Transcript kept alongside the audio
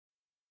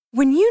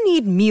When you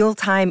need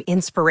mealtime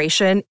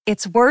inspiration,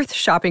 it's worth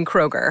shopping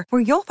Kroger,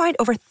 where you'll find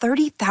over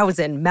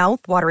 30,000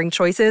 mouth-watering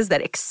choices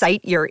that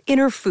excite your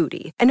inner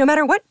foodie. And no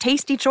matter what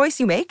tasty choice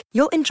you make,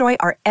 you'll enjoy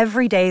our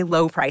everyday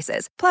low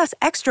prices, plus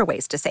extra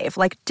ways to save,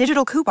 like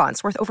digital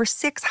coupons worth over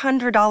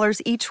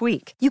 $600 each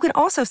week. You can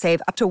also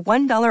save up to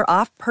 $1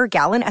 off per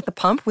gallon at the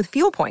pump with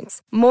fuel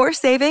points. More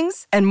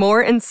savings and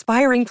more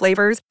inspiring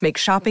flavors make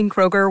shopping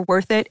Kroger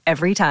worth it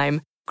every time.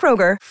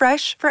 Kroger,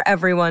 fresh for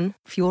everyone.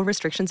 Fuel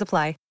restrictions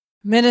apply.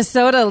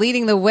 Minnesota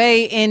leading the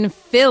way in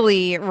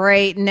Philly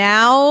right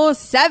now,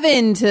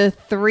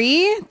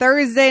 7-3.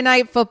 Thursday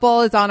night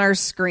football is on our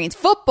screens.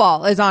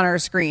 Football is on our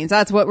screens.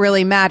 That's what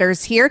really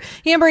matters here.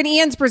 Amber and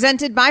Ian's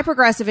presented by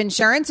Progressive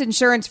Insurance.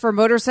 Insurance for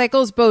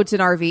motorcycles, boats,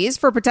 and RVs.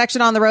 For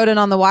protection on the road and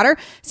on the water.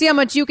 See how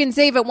much you can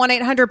save at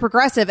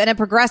 1-800-PROGRESSIVE and at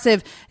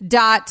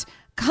progressive.com.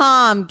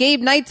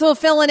 Gabe Neitzel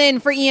filling in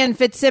for Ian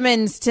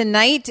Fitzsimmons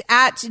tonight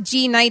at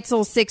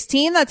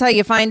GNeitzel16. That's how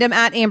you find him,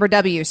 at Amber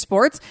W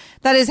Sports.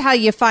 That is how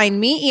you find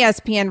me,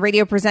 ESPN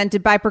Radio,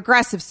 presented by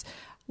Progressives.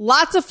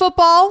 Lots of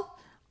football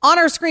on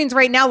our screens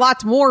right now.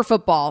 Lots more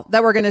football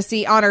that we're going to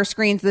see on our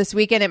screens this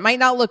weekend. It might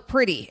not look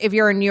pretty if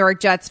you're a New York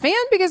Jets fan,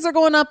 because they're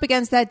going up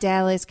against that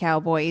Dallas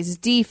Cowboys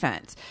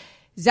defense.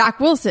 Zach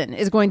Wilson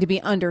is going to be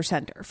under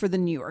center for the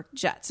New York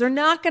Jets. They're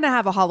not going to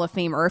have a Hall of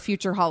Famer, a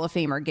future Hall of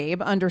Famer,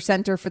 Gabe, under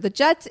center for the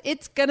Jets.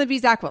 It's going to be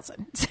Zach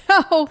Wilson.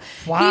 So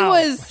wow. He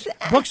was...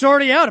 Book's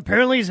already out.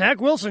 Apparently,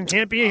 Zach Wilson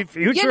can't be a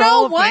future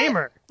Hall of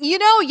Famer. You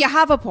know, you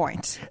have a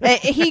point.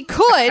 He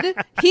could.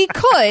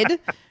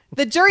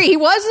 The jury, he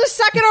was the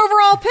second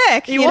overall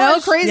pick.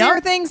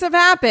 Crazier things have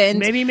happened.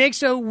 Maybe he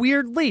makes a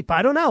weird leap.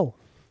 I don't know.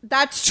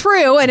 That's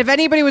true. And if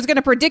anybody was going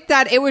to predict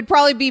that, it would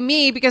probably be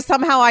me, because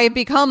somehow I have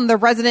become the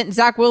resident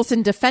Zach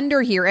Wilson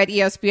defender here at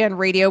ESPN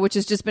Radio, which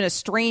has just been a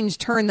strange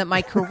turn that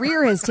my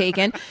career has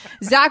taken.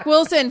 Zach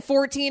Wilson,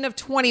 14 of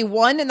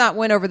 21 in that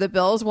win over the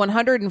Bills,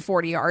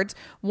 140 yards,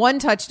 1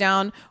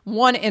 touchdown,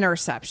 1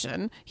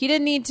 interception. He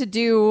didn't need to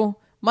do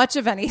much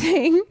of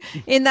anything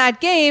in that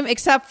game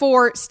except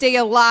for stay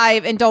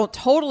alive and don't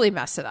totally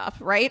mess it up,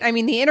 right? I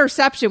mean, the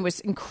interception was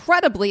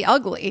incredibly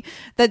ugly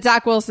that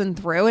Zach Wilson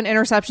threw, and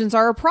interceptions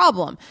are a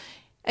problem.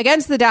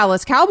 Against the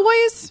Dallas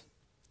Cowboys,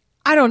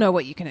 I don't know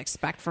what you can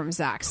expect from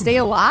Zach. Stay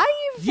alive?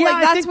 Yeah,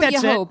 that's what you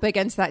hope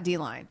against that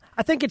D-line.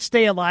 I think it's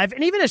stay alive.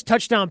 And even his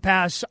touchdown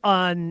pass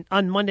on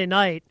Monday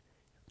night,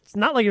 it's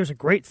not like it was a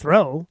great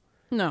throw.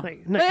 No. But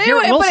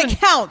it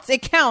counts.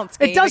 It counts.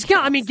 Gabe. It does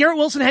count. I mean, Garrett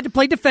Wilson had to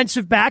play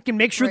defensive back and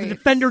make sure the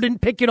defender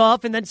didn't pick it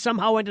off, and then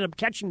somehow ended up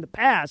catching the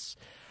pass.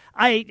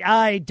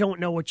 I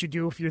don't know what you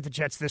do if you're the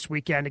Jets this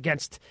weekend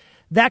against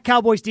that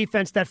Cowboys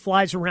defense that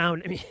flies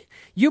around. I mean,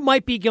 you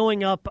might be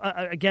going up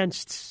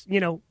against,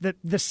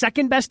 the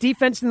second best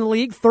defense in the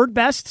league, third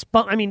best.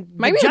 But I mean,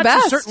 might the be Jets the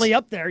best. is certainly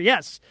up there.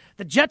 Yes,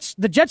 the Jets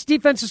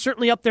defense is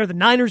certainly up there. The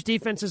Niners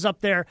defense is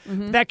up there.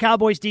 Mm-hmm. That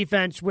Cowboys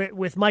defense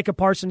with Micah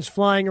Parsons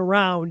flying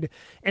around,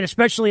 and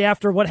especially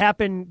after what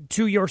happened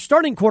to your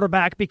starting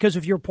quarterback because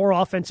of your poor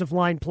offensive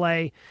line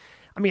play.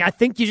 I mean, I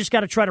think you just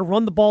got to try to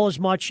run the ball as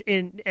much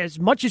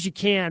as you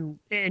can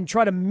and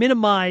try to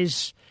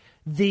minimize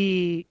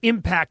the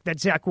impact that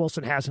Zach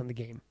Wilson has on the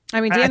game. I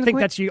mean, I think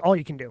that's all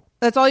you can do.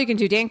 That's all you can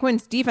do. Dan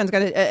Quinn's defense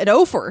got an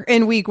offer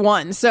in week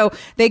 1. So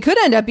they could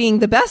end up being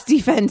the best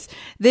defense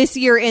this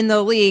year in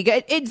the league.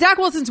 Zach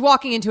Wilson's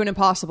walking into an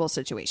impossible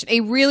situation,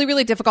 a really,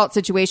 really difficult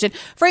situation.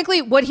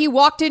 Frankly, what he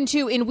walked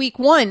into in week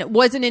 1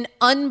 was an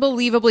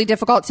unbelievably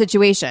difficult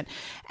situation.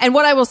 And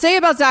what I will say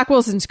about Zach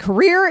Wilson's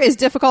career is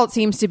difficult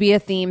seems to be a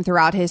theme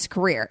throughout his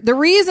career. The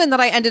reason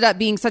that I ended up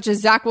being such a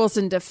Zach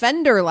Wilson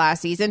defender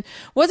last season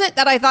wasn't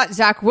that I thought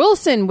Zach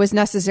Wilson was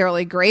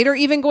necessarily great or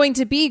even going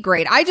to be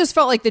great. I just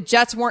felt like the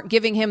Jets weren't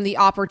giving him the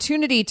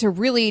opportunity to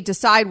really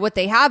decide what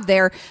they have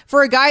there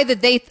for a guy that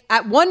they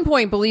at one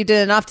point believed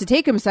in enough to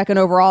take him second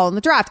overall in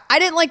the draft. I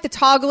didn't like the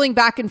toggling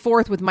back and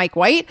forth with Mike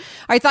White.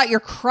 I thought you're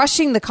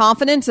crushing the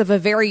confidence of a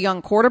very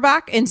young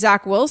quarterback in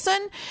Zach Wilson,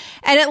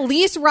 and at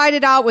least ride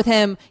it out with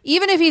him,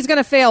 even if he's going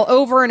to fail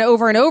over and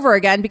over and over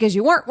again, because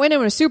you weren't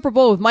winning a Super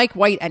Bowl with Mike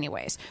White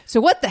anyways.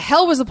 So what the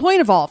hell was the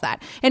point of all of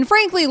that? And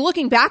frankly,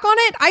 looking back on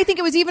it, I think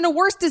it was even a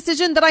worse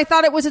decision than I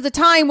thought it was at the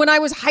time when I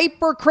was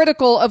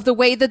hypercritical of the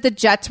way that the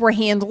Jets were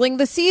handling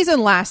the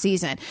season last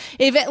season.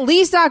 If at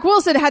least Zach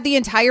Wilson had the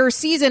entire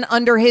season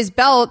under his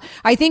belt,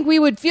 I think we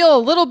would feel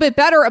a little bit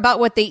better about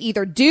what they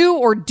either do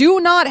or do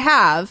not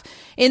have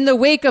in the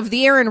wake of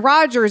the Aaron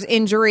Rodgers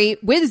injury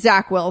with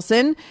Zach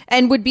Wilson,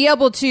 and would be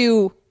able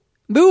to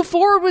move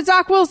forward with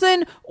Zach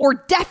Wilson, or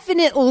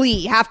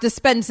definitely have to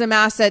spend some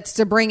assets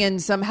to bring in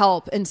some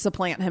help and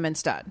supplant him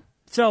instead.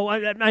 So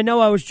I know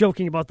I was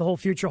joking about the whole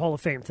future Hall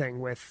of Fame thing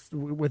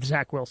with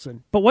Zach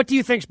Wilson, but what do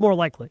you think is more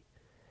likely?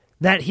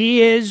 That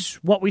he is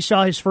what we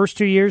saw his first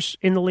 2 years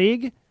in the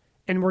league,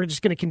 and we're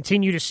just going to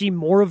continue to see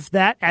more of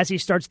that as he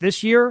starts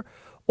this year,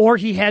 or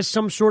he has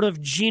some sort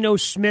of Geno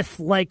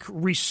Smith-like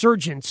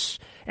resurgence,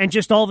 and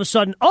just all of a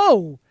sudden,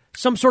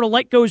 some sort of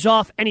light goes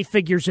off and he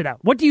figures it out?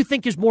 What do you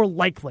think is more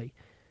likely?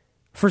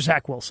 for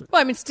Zach Wilson.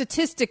 Well, I mean,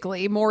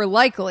 statistically, more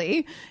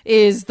likely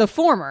is the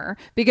former,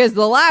 because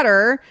the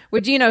latter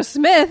with Geno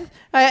Smith,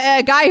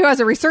 a guy who has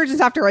a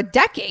resurgence after a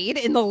decade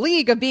in the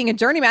league of being a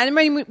journeyman. I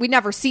mean, we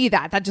never see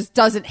that. That just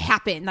doesn't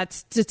happen. That's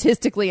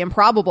statistically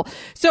improbable.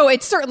 So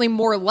it's certainly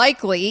more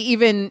likely,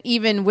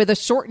 even with a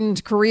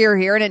shortened career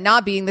here and it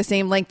not being the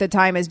same length of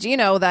time as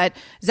Geno, that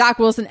Zach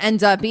Wilson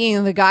ends up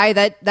being the guy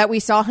that we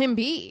saw him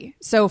be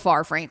so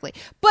far, frankly.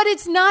 But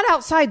it's not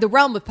outside the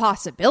realm of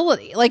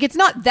possibility. Like, it's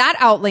not that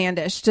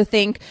outlandish to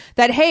think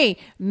that, hey,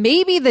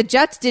 maybe the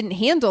Jets didn't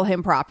handle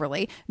him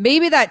properly.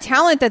 Maybe that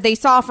talent that they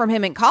saw from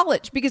him in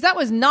college, because that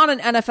was not an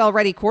NFL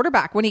ready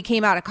quarterback when he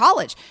came out of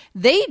college.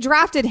 They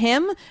drafted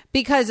him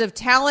because of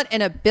talent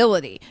and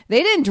ability.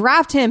 They didn't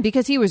draft him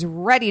because he was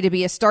ready to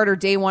be a starter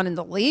day one in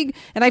the league.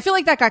 And I feel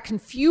like that got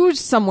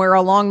confused somewhere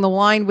along the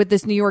line with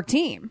this New York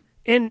team.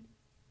 And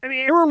I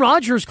mean, Aaron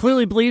Rodgers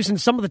clearly believes in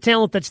some of the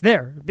talent that's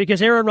there,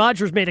 because Aaron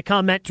Rodgers made a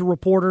comment to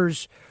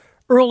reporters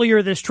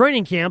earlier this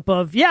training camp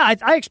of, I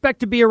expect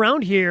to be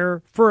around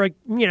here for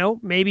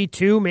maybe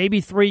 2,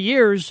 maybe 3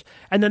 years,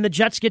 and then the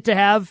Jets get to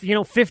have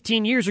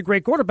 15 years of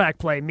great quarterback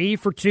play, me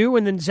for 2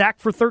 and then Zach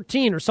for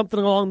 13 or something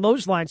along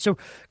those lines. So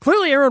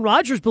clearly Aaron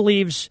Rodgers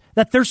believes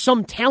that there's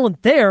some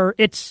talent there.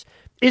 Is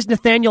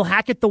Nathaniel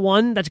Hackett the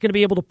one that's going to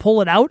be able to pull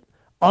it out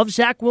of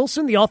Zach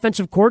Wilson, the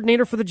offensive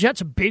coordinator for the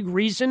Jets? A big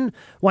reason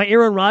why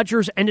Aaron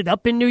Rodgers ended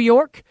up in New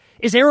York.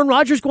 Is Aaron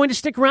Rodgers going to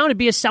stick around and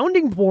be a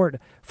sounding board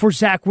for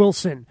Zach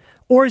Wilson?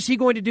 Or is he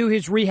going to do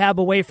his rehab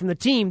away from the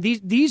team?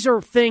 These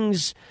are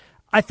things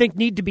I think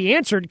need to be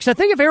answered, because I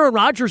think if Aaron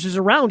Rodgers is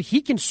around,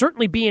 he can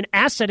certainly be an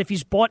asset if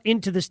he's bought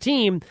into this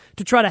team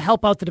to try to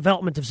help out the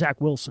development of Zach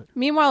Wilson.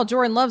 Meanwhile,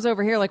 Jordan Love's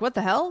over here like, what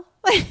the hell?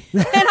 And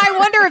I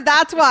wonder if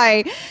that's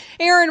why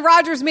Aaron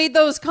Rodgers made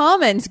those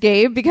comments,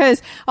 Gabe, because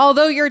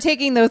although you're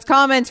taking those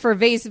comments for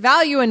face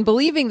value and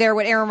believing there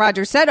what Aaron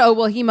Rodgers said, oh,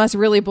 well, he must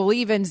really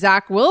believe in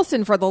Zach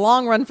Wilson for the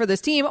long run for this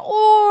team,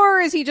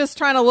 or is he just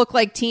trying to look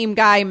like team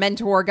guy,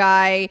 mentor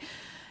guy,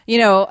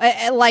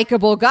 a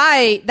likable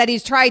guy that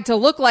he's tried to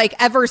look like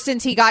ever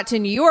since he got to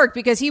New York,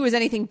 because he was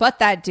anything but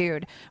that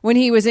dude when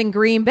he was in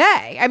Green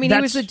Bay. I mean, he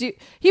was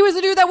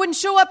the dude that wouldn't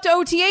show up to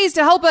OTAs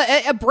to help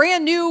a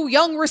brand new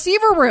young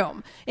receiver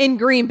room in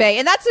Green Bay.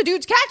 And that's the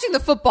dude's catching the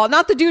football,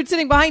 not the dude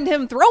sitting behind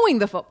him throwing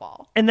the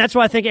football. And that's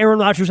why I think Aaron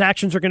Rodgers'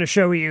 actions are going to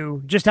show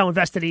you just how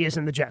invested he is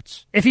in the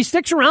Jets. If he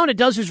sticks around and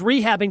does his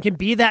rehab and can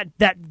be that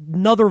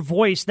another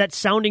voice, that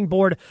sounding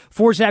board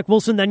for Zach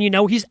Wilson, then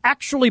he's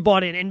actually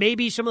bought in. And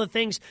maybe some of the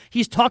things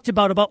he's talked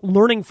about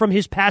learning from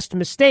his past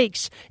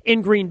mistakes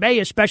in Green Bay,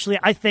 especially,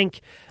 I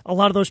think a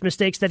lot of those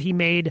mistakes that he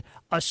made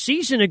a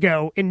season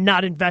ago in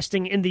not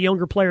investing in the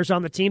younger players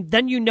on the team,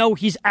 then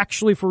he's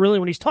actually for real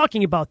when he's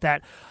talking about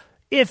that.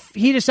 If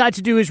he decides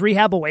to do his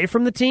rehab away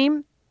from the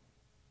team,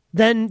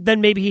 then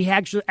maybe he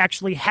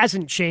actually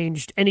hasn't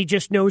changed and he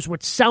just knows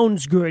what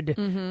sounds good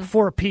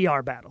for a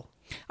PR battle.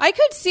 I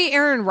could see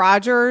Aaron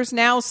Rodgers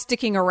now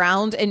sticking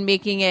around and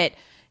making it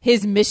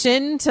his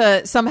mission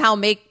to somehow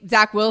make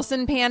Zach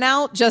Wilson pan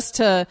out, just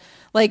to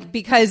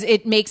because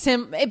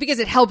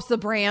it helps the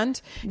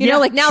brand.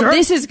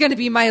 This is going to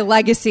be my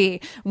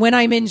legacy when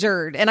I'm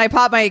injured and I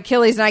pop my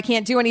Achilles and I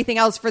can't do anything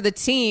else for the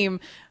team.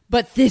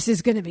 But this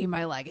is going to be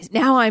my legacy.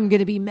 Now I'm going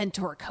to be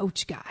mentor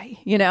coach guy,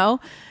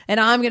 and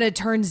I'm going to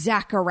turn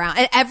Zach around.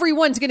 And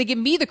everyone's going to give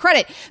me the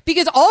credit,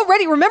 because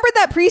already, remember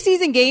that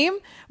preseason game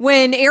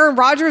when Aaron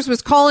Rodgers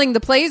was calling the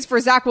plays for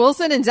Zach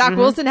Wilson and Zach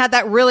Wilson had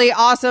that really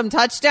awesome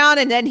touchdown,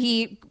 and then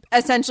he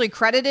essentially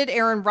credited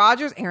Aaron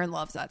Rodgers. Aaron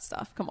loves that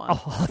stuff. Come on.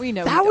 We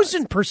know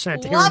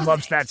 1,000% Aaron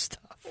loves that stuff.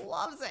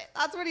 Loves it.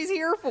 That's what he's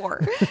here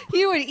for.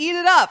 He would eat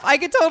it up. I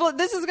could totally.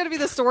 This is going to be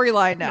the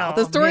storyline now.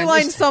 The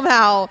storyline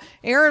somehow,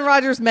 Aaron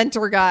Rodgers,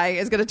 mentor guy,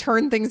 is going to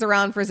turn things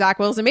around for Zach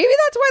Wilson. Maybe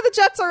that's why the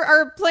Jets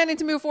are planning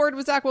to move forward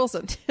with Zach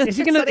Wilson. Is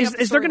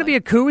there going to be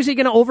a coup? Is he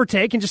going to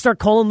overtake and just start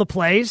calling the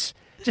plays?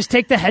 Just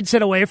take the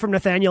headset away from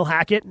Nathaniel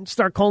Hackett and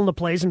start calling the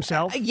plays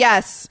himself?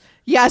 Yes,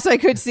 I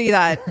could see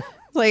that.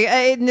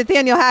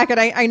 Nathaniel Hackett,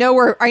 I know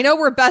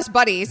we're best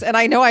buddies, and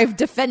I know I've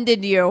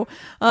defended you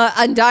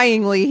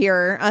undyingly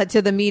here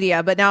to the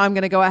media, but now I'm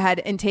going to go ahead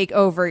and take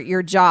over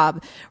your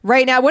job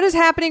right now. What is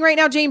happening right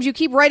now, James? You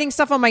keep writing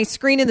stuff on my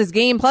screen in this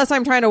game. Plus,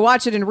 I'm trying to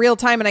watch it in real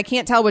time, and I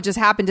can't tell what just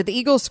happened. Did the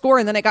Eagles score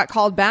and then it got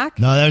called back?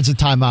 No, there's a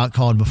timeout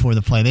called before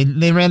the play.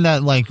 They ran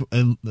that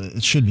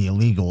it should be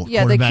illegal.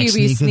 Yeah, the QB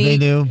sneak that they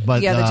do,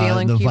 but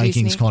the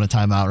Vikings sneak. called a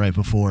timeout right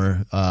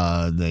before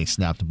they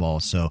snapped the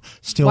ball. So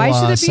still, why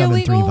should it be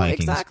 7-3 illegal?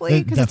 Vikings.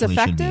 Exactly, because it's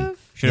effective.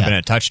 Should have been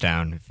a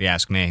touchdown, if you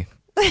ask me.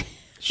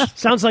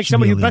 Sounds like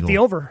somebody who bet the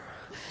over.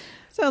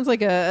 Sounds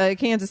like a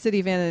Kansas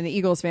City fan and an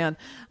Eagles fan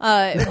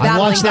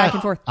battling back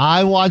and forth.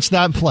 I watched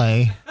that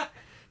play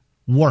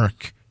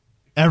work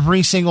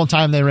every single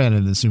time they ran it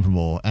in the Super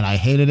Bowl, and I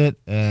hated it,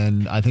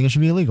 and I think it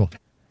should be illegal.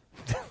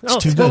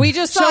 It's too good. Well, we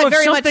just saw it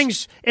very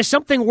much. If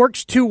something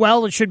works too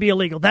well, it should be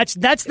illegal. That's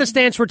the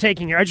stance we're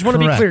taking here. I just want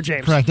to be clear,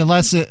 James. Correct.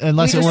 Unless it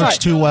works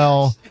too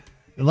well,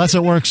 Unless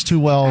it works too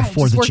well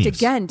for the Chiefs. It Chiefs. worked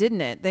again,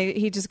 didn't it?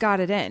 He just got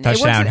it in.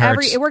 Touchdown,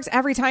 Hurts. It works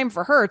every time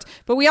for Hurts,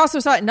 but we also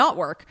saw it not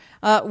work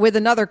with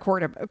another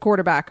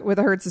quarterback, with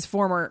Hurts'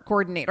 former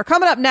coordinator.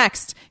 Coming up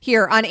next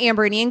here on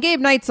Amber and Ian, Gabe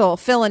Neitzel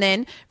filling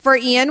in for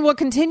Ian. We'll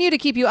continue to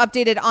keep you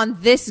updated on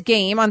this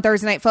game on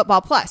Thursday Night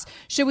Football. Plus,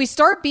 should we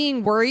start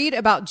being worried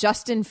about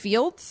Justin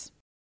Fields?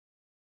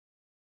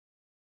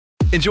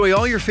 Enjoy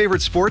all your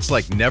favorite sports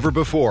like never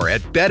before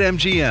at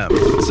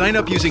BetMGM. Sign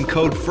up using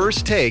code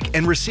FIRSTTAKE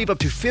and receive up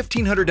to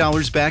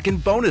 $1,500 back in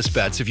bonus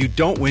bets if you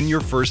don't win your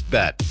first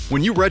bet.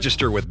 When you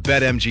register with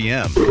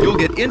BetMGM, you'll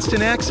get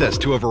instant access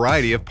to a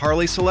variety of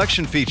parlay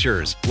selection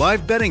features,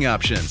 live betting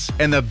options,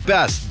 and the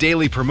best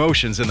daily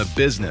promotions in the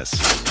business.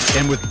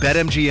 And with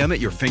BetMGM at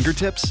your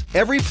fingertips,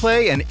 every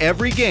play and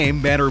every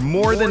game matter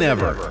more than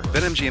ever.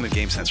 BetMGM and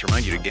GameSense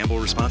remind you to gamble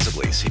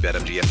responsibly. See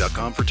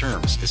BetMGM.com for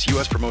terms. This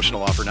U.S.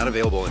 promotional offer not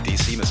available in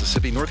D.C.,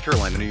 Mississippi, North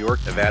Carolina, New York,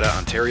 Nevada,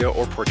 Ontario,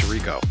 or Puerto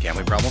Rico.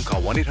 Gambling problem?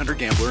 Call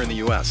 1-800-GAMBLER in the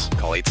U.S.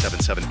 Call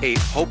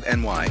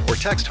 877-8-HOPE-NY or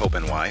text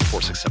HOPE-NY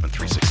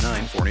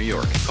 467-369 for New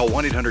York. Call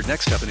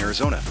 1-800-NEXT-STEP in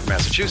Arizona. For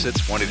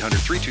Massachusetts,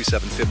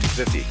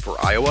 1-800-327-5050.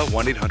 For Iowa,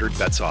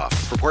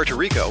 1-800-BETS-OFF. For Puerto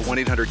Rico,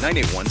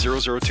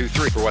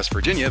 1-800-981-0023. For West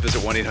Virginia,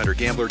 visit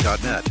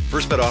 1-800-GAMBLER.net.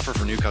 First bet offer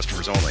for new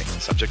customers only.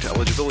 Subject to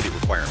eligibility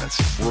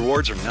requirements.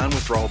 Rewards are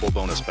non-withdrawable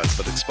bonus bets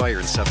that expire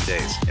in 7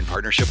 days. In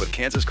partnership with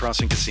Kansas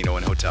Crossing Casino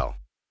and Hotel.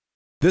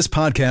 This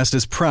podcast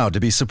is proud to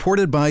be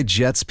supported by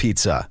Jets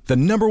Pizza, the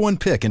 #1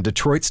 pick in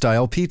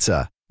Detroit-style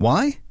pizza.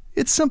 Why?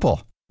 It's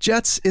simple.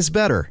 Jets is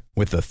better.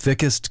 With the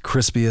thickest,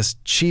 crispiest,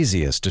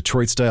 cheesiest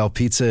Detroit-style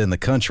pizza in the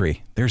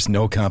country, there's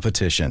no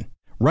competition.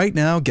 Right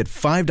now, get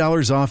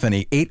 $5 off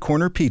any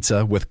 8-corner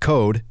pizza with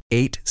code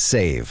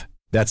 8SAVE.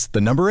 That's the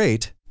number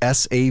 8,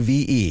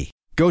 S-A-V-E.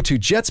 Go to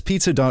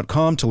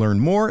jetspizza.com to learn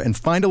more and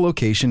find a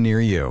location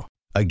near you.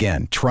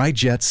 Again, try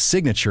Jet's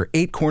signature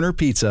 8-corner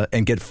pizza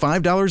and get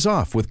 $5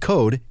 off with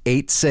code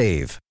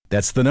 8SAVE.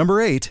 That's the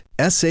number 8,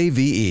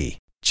 S-A-V-E.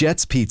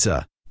 Jet's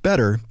Pizza.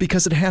 Better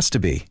because it has to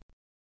be.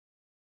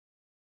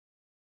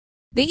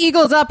 The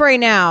Eagles up right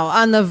now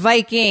on the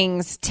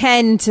Vikings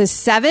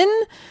 10-7.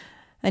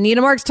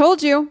 Anita Marks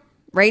told you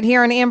right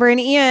here on Amber and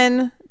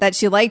Ian that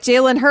she liked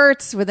Jalen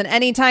Hurts with an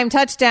anytime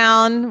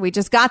touchdown. We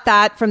just got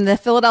that from the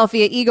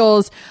Philadelphia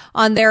Eagles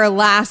on their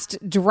last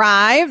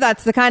drive.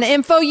 That's the kind of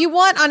info you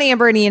want on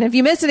Amber and Ian. If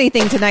you missed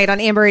anything tonight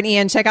on Amber and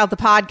Ian, check out the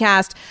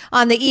podcast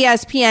on the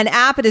ESPN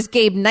app. It is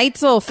Gabe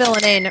Neitzel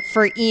filling in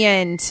for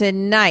Ian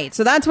tonight.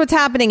 So that's what's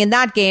happening in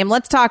that game.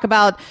 Let's talk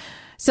about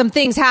some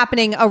things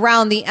happening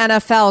around the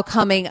NFL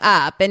coming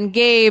up. And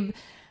Gabe,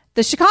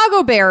 the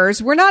Chicago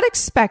Bears were not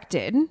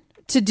expected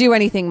to do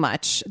anything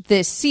much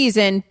this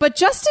season, but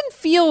Justin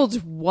Fields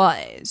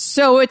was.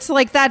 So it's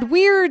like that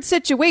weird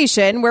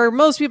situation where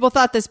most people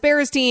thought this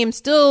Bears team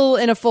still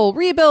in a full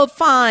rebuild,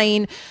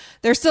 fine.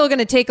 They're still going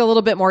to take a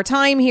little bit more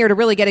time here to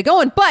really get it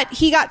going, but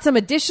he got some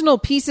additional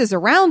pieces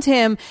around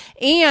him,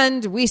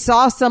 and we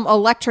saw some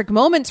electric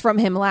moments from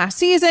him last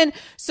season.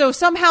 So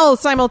somehow,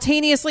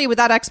 simultaneously,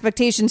 without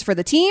expectations for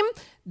the team,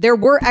 there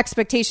were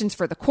expectations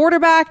for the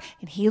quarterback,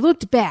 and he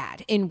looked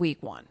bad in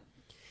week 1.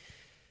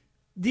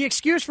 The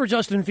excuse for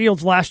Justin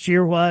Fields last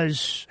year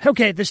was,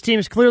 okay, this team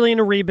is clearly in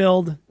a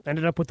rebuild,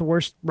 ended up with the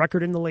worst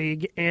record in the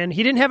league, and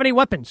he didn't have any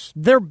weapons.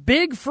 Their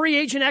big free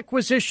agent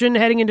acquisition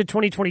heading into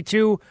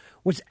 2022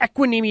 was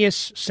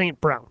Equanimeous St.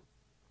 Brown,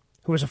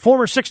 who was a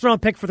former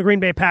 6th-round pick for the Green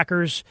Bay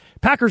Packers.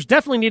 Packers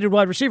definitely needed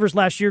wide receivers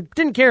last year,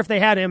 didn't care if they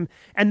had him,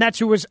 and that's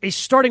who was a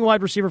starting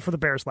wide receiver for the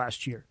Bears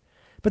last year.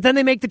 But then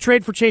they make the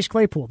trade for Chase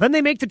Claypool. Then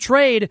they make the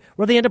trade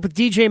where they end up with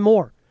DJ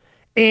Moore.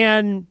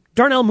 And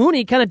Darnell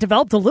Mooney kind of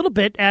developed a little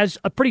bit as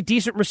a pretty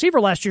decent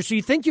receiver last year. So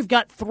you think you've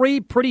got 3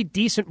 pretty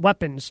decent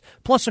weapons,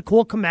 plus a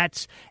Cole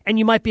Kmet, and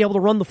you might be able to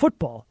run the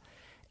football.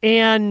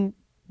 And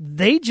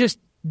they just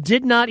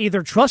did not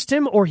either trust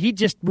him or he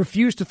just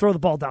refused to throw the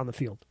ball down the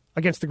field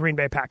against the Green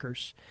Bay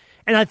Packers.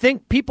 And I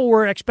think people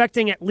were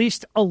expecting at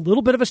least a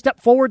little bit of a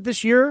step forward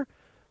this year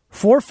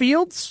for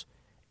Fields.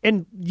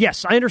 And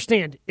yes, I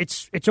understand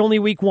it's only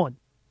week 1.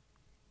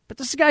 But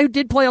this is a guy who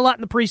did play a lot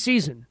in the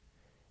preseason.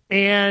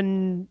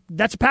 And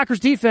that's a Packers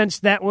defense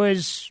that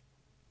was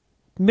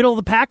middle of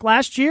the pack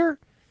last year,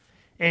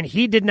 and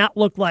he did not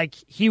look like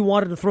he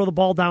wanted to throw the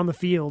ball down the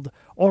field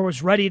or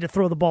was ready to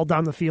throw the ball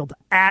down the field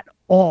at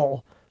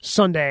all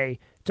Sunday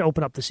to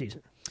open up the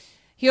season.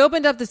 He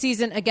opened up the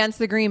season against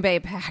the Green Bay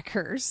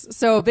Packers,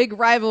 so a big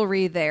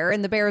rivalry there,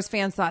 and the Bears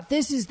fans thought,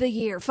 this is the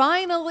year.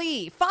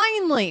 Finally,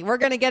 we're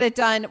going to get it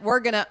done. We're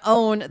going to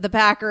own the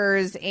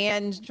Packers,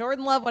 and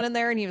Jordan Love went in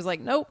there, and he was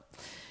like, nope.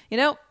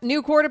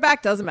 New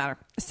quarterback, doesn't matter.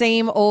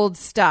 Same old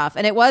stuff.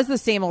 And it was the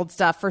same old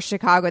stuff for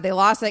Chicago. They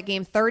lost that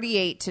game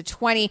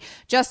 38-20.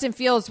 Justin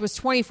Fields was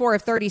 24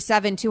 of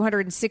 37,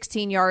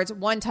 216 yards,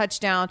 1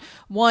 touchdown,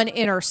 1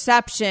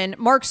 interception.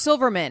 Mark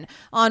Silverman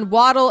on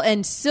Waddle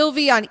and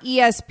Sylvie on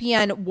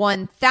ESPN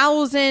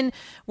 1000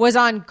 was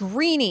on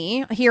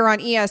Greeny here on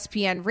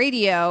ESPN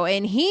Radio.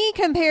 And he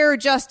compared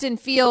Justin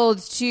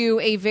Fields to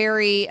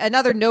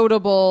another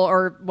notable,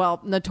 or, well,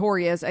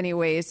 notorious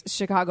anyways,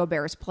 Chicago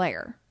Bears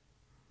player.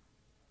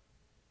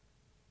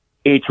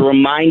 It's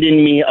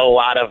reminding me a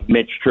lot of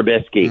Mitch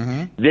Trubisky.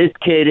 Mm-hmm. This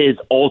kid is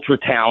ultra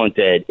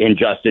talented in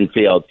Justin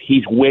Fields.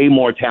 He's way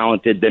more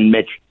talented than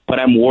Mitch, but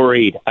I'm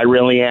worried. I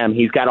really am.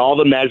 He's got all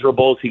the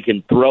measurables. He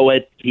can throw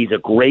it. He's a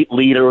great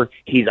leader.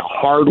 He's a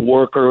hard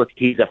worker.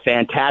 He's a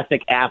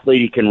fantastic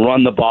athlete. He can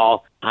run the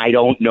ball. I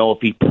don't know if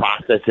he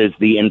processes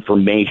the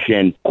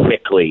information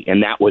quickly,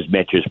 and that was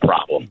Mitch's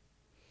problem.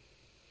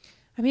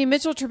 I mean,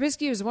 Mitchell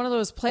Trubisky was one of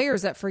those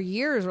players that for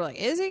years were like,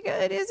 is he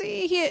good? Is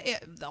he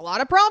a lot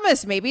of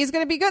promise. Maybe he's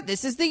going to be good.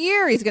 This is the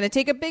year. He's going to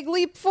take a big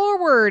leap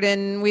forward.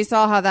 And we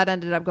saw how that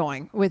ended up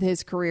going with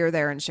his career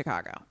there in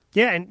Chicago.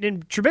 Yeah,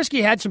 and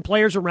Trubisky had some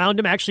players around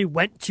him, actually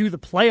went to the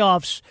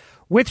playoffs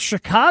with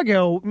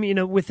Chicago,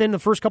 within the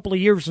first couple of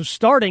years of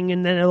starting,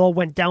 and then it all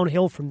went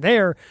downhill from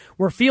there,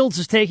 where Fields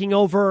is taking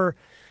over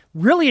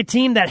really a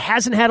team that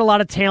hasn't had a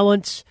lot of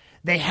talent.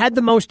 They had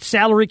the most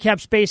salary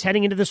cap space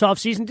heading into this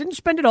offseason. Didn't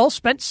spend it all,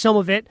 spent some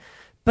of it.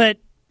 But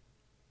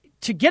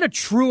to get a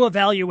true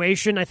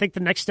evaluation, I think the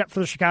next step for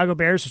the Chicago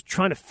Bears is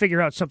trying to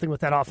figure out something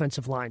with that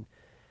offensive line.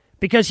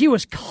 Because he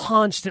was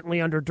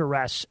constantly under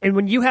duress. And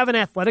when you have an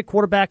athletic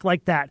quarterback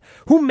like that,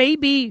 who may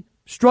be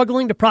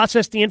struggling to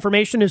process the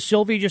information, as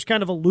Sylvie just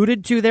kind of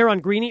alluded to there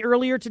on Greeny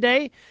earlier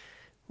today,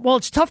 well,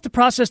 it's tough to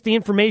process the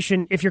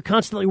information if you're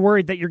constantly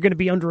worried that you're going to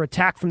be under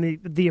attack from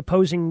the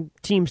opposing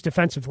team's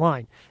defensive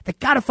line. They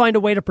got to find a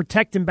way to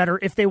protect him better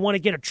if they want to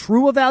get a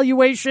true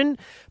evaluation,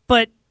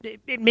 but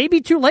it may be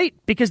too late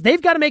because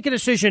they've got to make a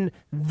decision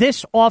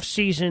this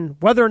offseason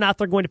whether or not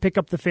they're going to pick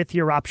up the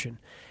fifth-year option.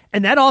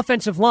 And that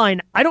offensive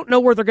line, I don't know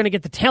where they're going to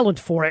get the talent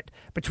for it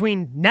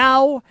between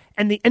now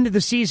and the end of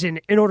the season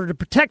in order to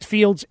protect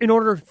Fields, in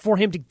order for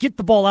him to get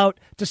the ball out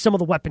to some of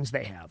the weapons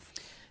they have.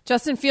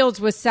 Justin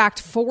Fields was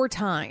sacked 4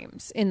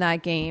 times in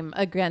that game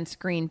against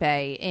Green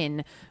Bay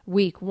in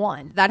week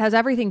 1. That has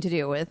everything to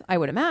do with, I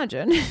would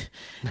imagine,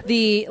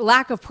 the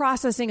lack of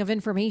processing of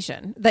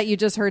information that you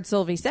just heard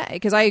Sylvie say,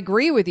 because I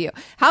agree with you.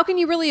 How can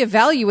you really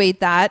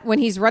evaluate that when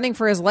he's running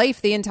for his life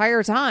the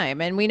entire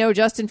time? And we know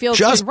Justin Fields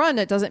can run.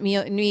 It doesn't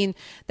mean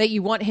that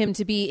you want him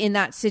to be in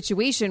that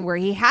situation where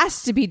he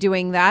has to be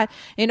doing that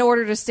in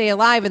order to stay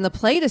alive and the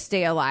play to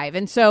stay alive.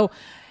 And so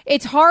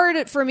it's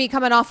hard for me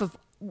coming off of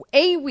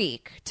a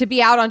week to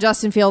be out on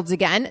Justin Fields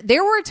again.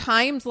 There were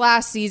times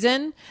last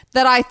season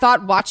that I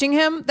thought watching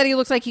him that he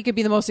looks like he could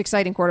be the most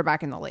exciting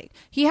quarterback in the league.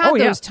 He had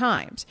those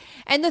times.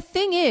 And the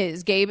thing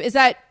is, Gabe, is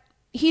that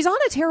he's on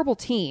a terrible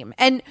team.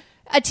 And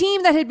a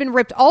team that had been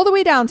ripped all the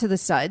way down to the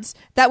studs,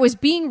 that was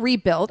being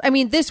rebuilt. I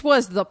mean, this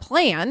was the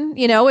plan.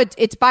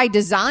 It's by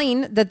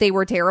design that they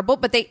were terrible,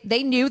 but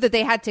they knew that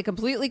they had to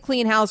completely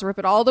clean house, rip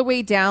it all the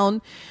way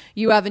down.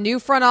 You have a new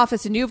front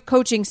office, a new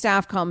coaching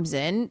staff comes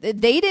in.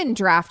 They didn't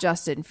draft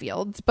Justin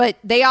Fields, but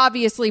they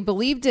obviously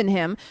believed in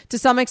him to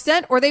some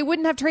extent, or they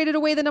wouldn't have traded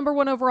away the number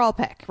 1 overall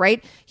pick,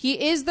 right?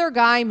 He is their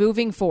guy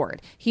moving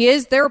forward. He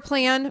is their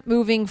plan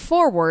moving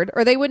forward,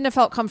 or they wouldn't have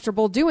felt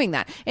comfortable doing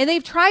that. And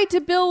they've tried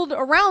to build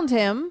around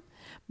him,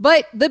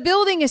 but the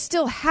building is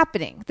still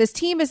happening. This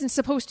team isn't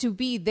supposed to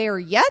be there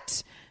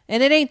yet,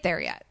 and it ain't there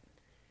yet.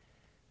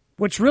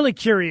 What's really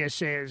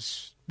curious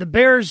is the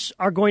Bears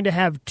are going to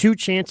have 2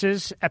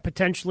 chances at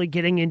potentially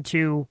getting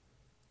into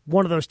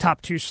one of those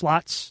top 2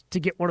 slots to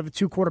get one of the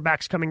 2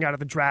 quarterbacks coming out of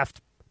the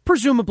draft.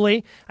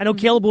 Presumably, I know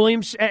Caleb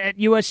Williams at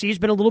USC has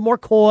been a little more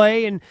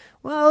coy, and,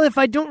 well, if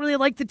I don't really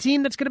like the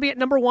team that's going to be at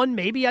number 1,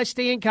 maybe I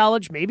stay in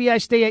college, maybe I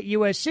stay at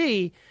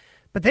USC.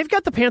 But they've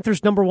got the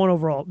Panthers number 1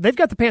 overall. They've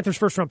got the Panthers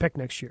first-round pick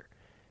next year.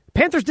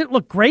 Panthers didn't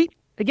look great.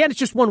 Again, it's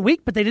just 1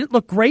 week, but they didn't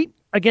look great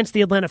against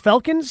the Atlanta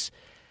Falcons.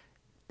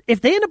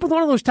 If they end up with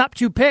one of those top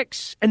 2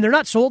 picks and they're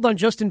not sold on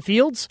Justin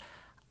Fields,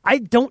 I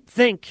don't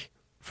think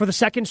for the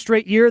second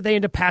straight year they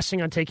end up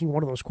passing on taking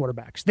one of those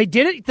quarterbacks. They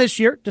did it this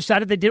year,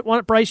 decided they didn't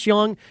want Bryce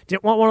Young,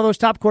 didn't want one of those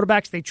top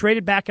quarterbacks. They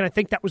traded back, and I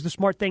think that was the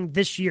smart thing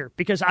this year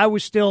because I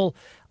was still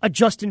a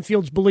Justin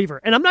Fields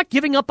believer. And I'm not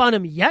giving up on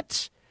him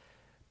yet.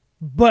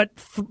 But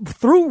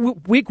through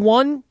week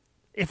 1,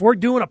 if we're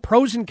doing a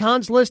pros and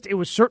cons list, it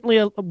was certainly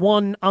a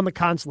one on the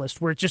cons list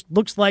where it just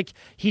looks like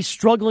he's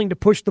struggling to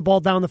push the ball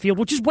down the field,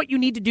 which is what you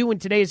need to do in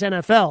today's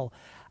NFL.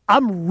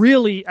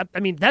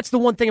 That's the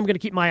one thing I'm going to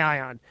keep my eye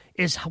on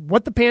is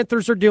what the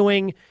Panthers are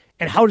doing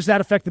and how does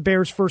that affect the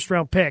Bears'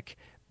 first-round pick,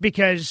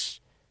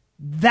 because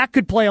that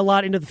could play a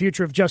lot into the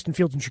future of Justin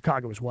Fields in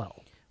Chicago as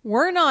well.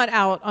 We're not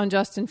out on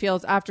Justin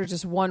Fields after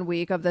just 1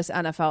 week of this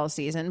NFL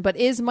season, but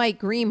is Mike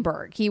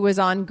Greenberg. He was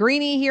on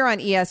Greeny here on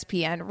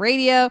ESPN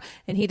Radio,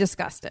 and he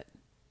discussed it.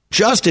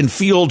 Justin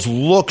Fields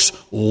looks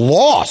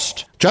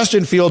lost.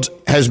 Justin Fields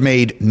has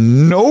made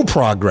no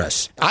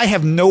progress. I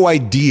have no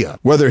idea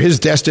whether his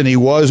destiny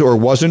was or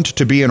wasn't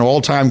to be an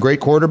all-time great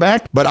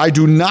quarterback, but I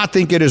do not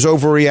think it is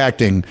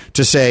overreacting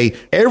to say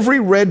every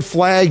red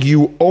flag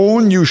you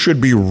own, you should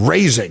be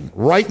raising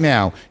right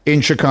now in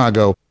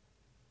Chicago.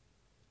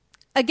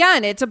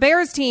 Again, it's a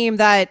Bears team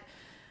that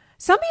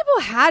some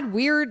people had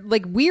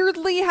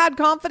weirdly had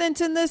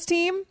confidence in this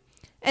team.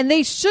 And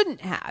they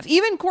shouldn't have.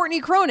 Even Courtney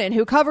Cronin,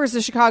 who covers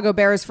the Chicago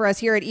Bears for us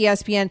here at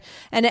ESPN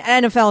and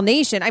NFL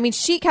Nation, I mean,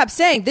 she kept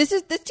saying, this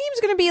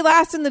team's going to be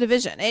last in the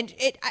division. And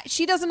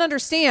she doesn't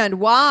understand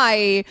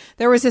why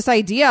there was this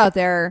idea out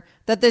there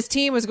that this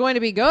team was going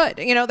to be good.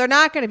 You know, they're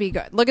not going to be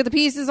good. Look at the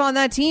pieces on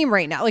that team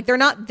right now. Like, they're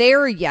not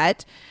there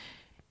yet.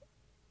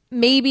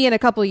 Maybe in a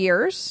couple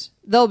years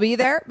they'll be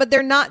there, but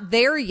they're not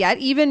there yet,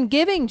 even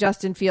giving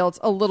Justin Fields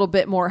a little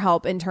bit more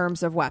help in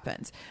terms of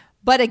weapons.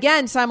 But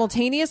again,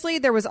 simultaneously,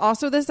 there was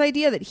also this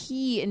idea that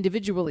he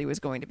individually was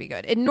going to be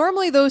good. And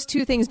normally those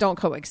two things don't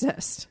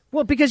coexist.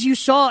 Well, because we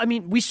saw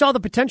the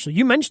potential.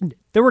 You mentioned it.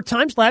 There were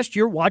times last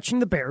year watching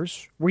the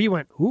Bears where you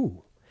went,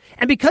 ooh.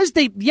 And because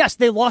they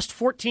lost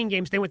 14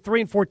 games, they went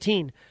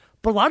 3-14.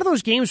 But a lot of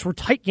those games were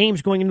tight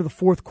games going into the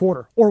fourth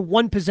quarter, or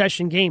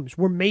one-possession games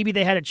where maybe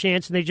they had a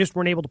chance and they just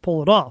weren't able to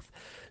pull it off.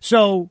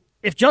 So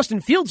if Justin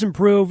Fields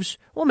improves,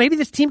 well, maybe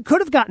this team could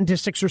have gotten to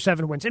 6 or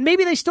 7 wins, and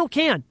maybe they still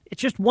can.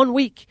 It's just 1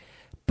 week.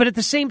 But at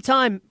the same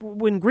time,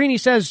 when Greeny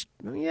says,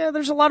 yeah,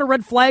 there's a lot of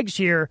red flags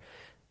here,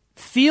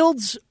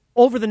 Fields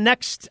over the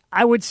next,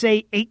 I would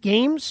say, 8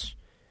 games,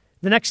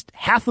 the next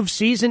half of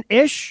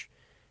season-ish,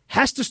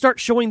 has to start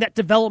showing that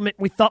development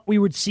we thought we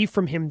would see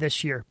from him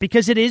this year,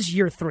 because it is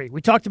year 3. We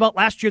talked about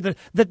last year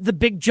the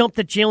big jump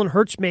that Jalen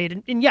Hurts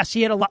made, and yes,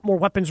 he had a lot more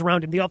weapons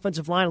around him, the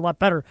offensive line a lot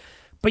better.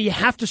 But you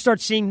have to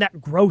start seeing that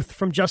growth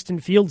from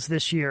Justin Fields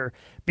this year,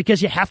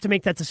 because you have to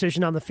make that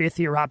decision on the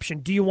 5th-year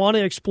option. Do you want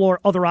to explore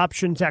other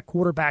options at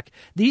quarterback?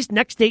 These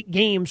next 8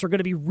 games are going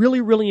to be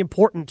really, really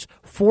important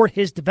for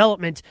his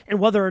development and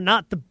whether or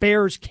not the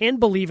Bears can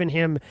believe in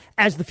him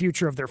as the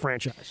future of their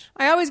franchise.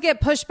 I always get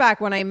pushback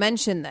when I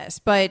mention this,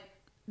 but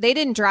they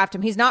didn't draft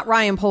him. He's not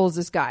Ryan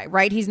Poles' guy,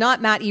 right? He's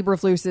not Matt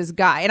Eberflus's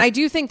guy. And I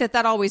do think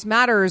that always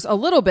matters a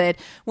little bit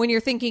when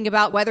you're thinking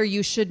about whether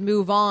you should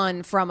move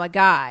on from a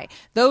guy.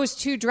 Those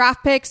 2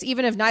 draft picks,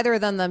 even if neither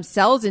of them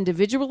themselves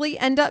individually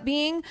end up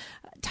being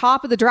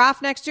top of the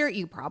draft next year,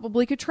 you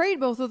probably could trade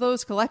both of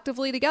those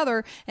collectively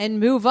together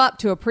and move up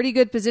to a pretty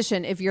good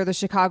position if you're the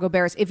Chicago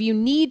Bears, if you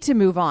need to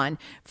move on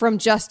from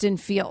Justin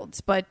Fields.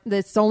 But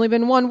it's only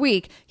been 1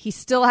 week. He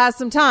still has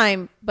some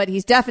time, but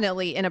he's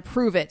definitely in a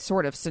prove-it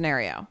sort of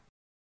scenario.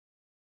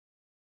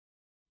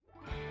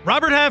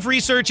 Robert Half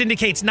research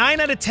indicates 9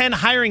 out of 10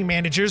 hiring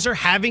managers are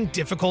having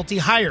difficulty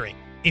hiring.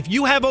 If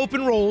you have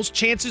open roles,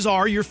 chances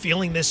are you're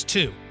feeling this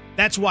too.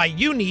 That's why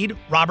you need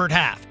Robert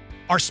Half.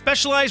 Our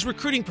specialized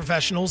recruiting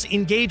professionals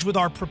engage with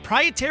our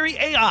proprietary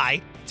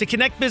AI to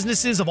connect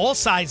businesses of all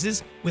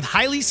sizes with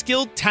highly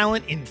skilled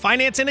talent in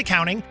finance and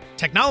accounting,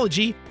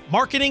 technology,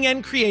 marketing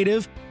and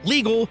creative,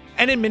 legal,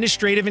 and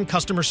administrative and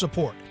customer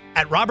support.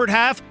 At Robert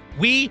Half,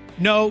 we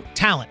know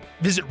talent.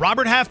 Visit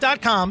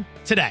roberthalf.com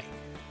today.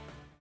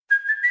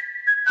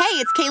 Hey,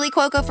 it's Kaylee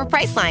Cuoco for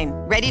Priceline.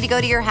 Ready to go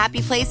to your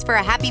happy place for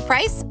a happy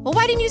price? Well,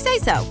 why didn't you say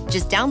so?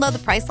 Just download the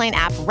Priceline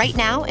app right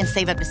now and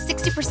save up to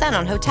 60%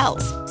 on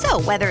hotels.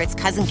 So whether it's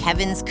Cousin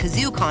Kevin's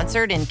Kazoo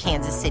Concert in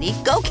Kansas City,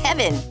 go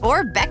Kevin,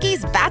 or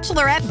Becky's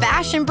Bachelorette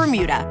Bash in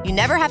Bermuda, you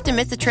never have to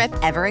miss a trip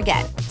ever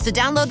again. So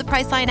download the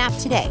Priceline app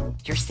today.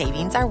 Your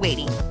savings are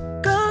waiting.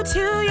 Go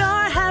to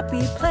your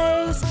happy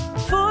place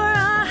for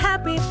a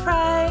happy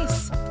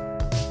price.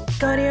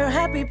 Go to your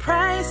happy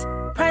price,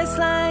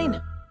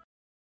 Priceline.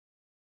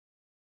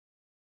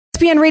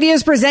 ESPN Radio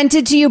is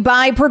presented to you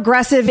by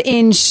Progressive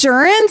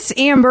Insurance.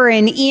 Amber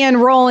and Ian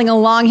rolling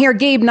along here.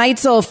 Gabe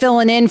Neitzel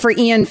filling in for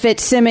Ian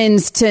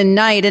Fitzsimmons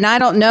tonight. And I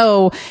don't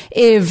know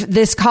if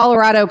this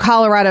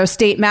Colorado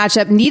State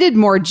matchup needed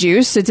more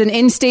juice. It's an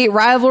in-state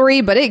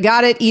rivalry, but it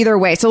got it either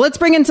way. So let's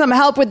bring in some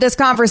help with this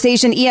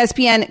conversation.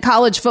 ESPN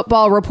college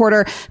football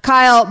reporter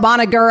Kyle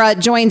Bonagura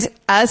joins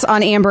us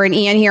on Amber and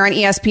Ian here on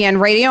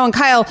ESPN Radio. And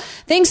Kyle,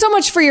 thanks so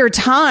much for your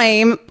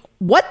time.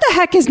 What the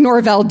heck is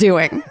Norvell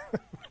doing?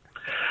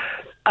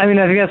 I mean,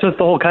 I think that's what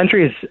the whole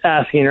country is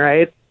asking,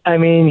 right? I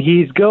mean,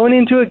 he's going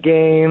into a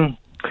game,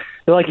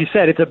 like you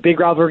said, it's a big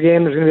rivalry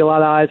game. There's going to be a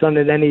lot of eyes on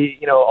it.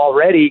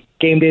 Already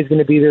game day is going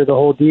to be there, the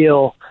whole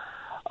deal.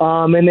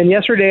 And then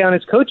yesterday on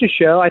his coach's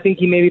show, I think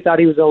he maybe thought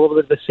he was in a little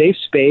bit of a safe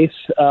space,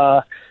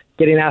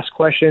 getting asked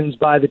questions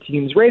by the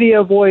team's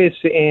radio voice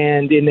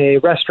and in a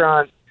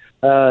restaurant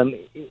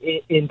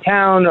in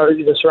town, or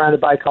surrounded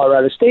by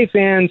Colorado State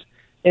fans,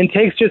 and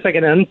takes just like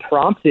an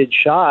unprompted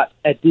shot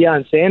at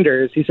Deion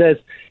Sanders. He says,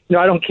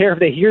 I don't care if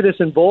they hear this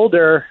in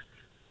Boulder.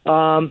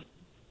 I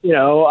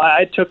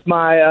took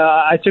my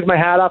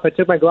hat off, I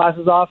took my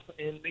glasses off,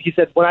 and he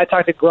said, when I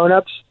talk to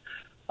grown-ups,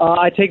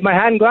 I take my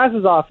hat and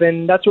glasses off,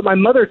 and that's what my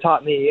mother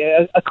taught me.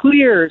 A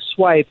clear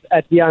swipe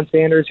at Deion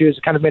Sanders, who's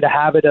kind of made a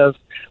habit of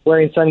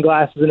wearing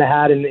sunglasses and a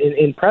hat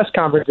in press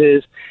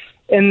conferences.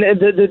 And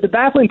the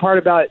baffling part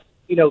about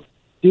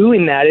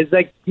doing that is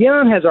like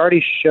Deion has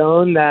already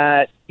shown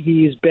that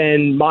he's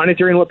been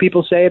monitoring what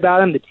people say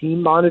about him. The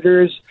team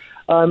monitors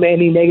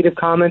any negative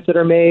comments that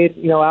are made,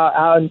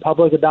 out in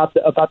public about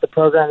the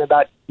program,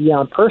 about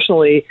Deion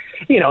personally,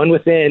 and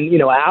within,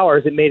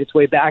 hours it made its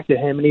way back to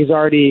him, and he's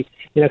already,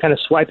 kind of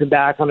swiping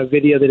back on a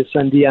video that his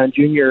son Deion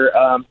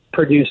Jr.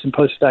 Produced and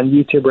posted on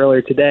YouTube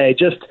earlier today.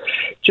 Just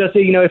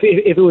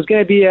if it was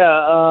going to be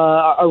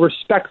a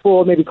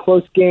respectful, maybe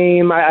close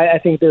game, I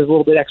think there's a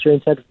little bit extra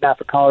incentive now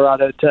for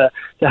Colorado to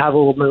have a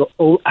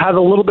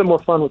little bit more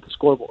fun with the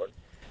scoreboard.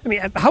 I mean,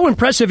 how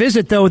impressive is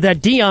it, though, that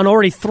Deion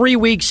already 3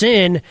 weeks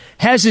in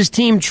has his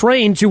team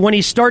trained to, when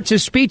he starts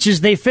his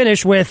speeches, they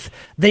finish with,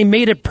 they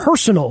made it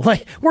personal.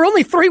 Like, we're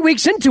only 3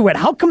 weeks into it.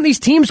 How come these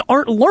teams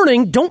aren't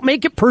learning? Don't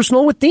make it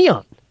personal with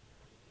Deion.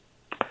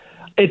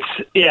 It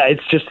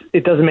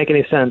doesn't make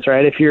any sense,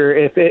 right?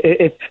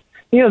 If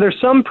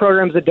there's some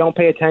programs that don't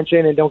pay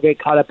attention and don't get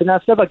caught up in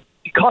that stuff. Like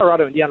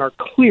Colorado and Deion are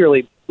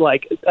clearly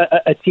like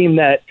a team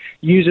that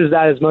uses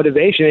that as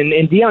motivation.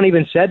 And Deion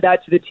even said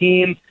that to the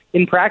team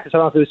in practice. I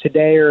don't know if it was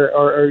today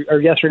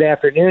or yesterday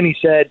afternoon. He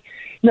said,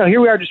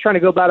 here we are just trying to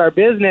go about our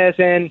business,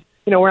 and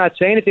we're not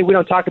saying anything. We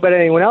don't talk about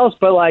anyone else,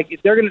 but like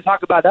if they're going to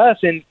talk about us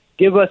and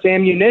give us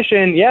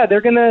ammunition,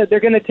 they're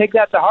gonna take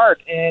that to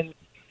heart. And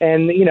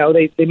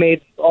they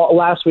made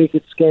last week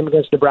its game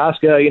against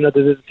Nebraska.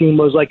 The theme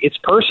was like it's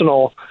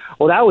personal.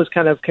 Well, that was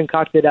kind of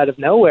concocted out of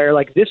nowhere.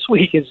 Like this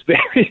week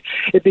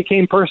it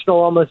became personal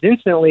almost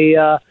instantly.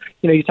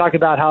 You talk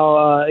about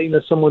how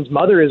someone's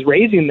mother is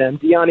raising them.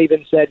 Deion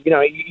even said,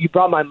 you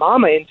brought my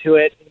mama into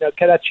it.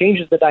 That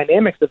changes the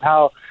dynamics of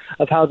how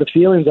the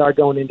feelings are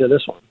going into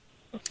this one.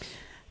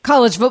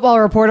 College football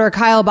reporter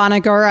Kyle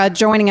Bonagura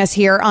joining us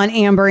here on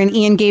Amber, and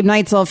Ian Gabe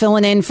Neitzel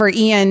filling in for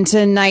Ian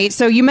tonight.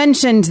 So you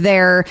mentioned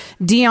there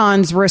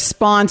Deion's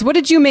response. What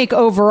did you make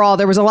overall?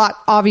 There was a lot,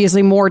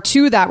 obviously, more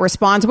to that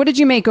response. What did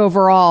you make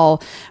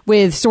overall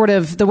with sort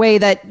of the way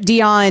that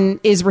Deion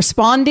is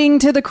responding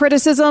to the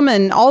criticism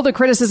and all the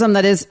criticism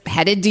that is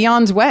headed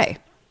Deion's way?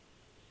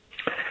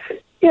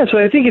 Yeah, so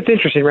I think it's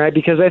interesting, right?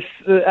 Because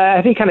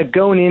I think kind of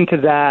going into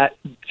that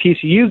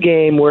TCU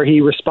game where he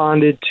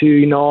responded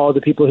to all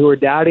the people who were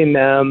doubting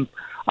them,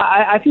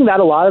 I think that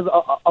a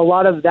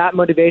lot of that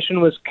motivation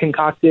was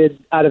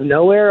concocted out of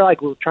nowhere.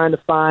 Like we're trying to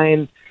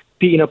find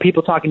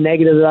people talking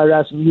negative about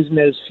us and using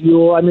it as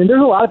fuel. I mean,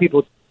 there's a lot of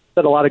people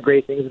said a lot of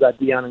great things about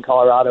Deion in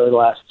Colorado in the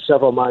last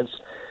several months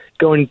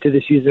going into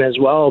the season as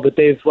well, but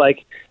they've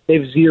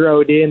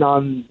zeroed in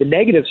on the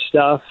negative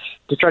stuff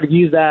to try to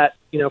use that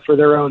for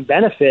their own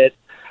benefit.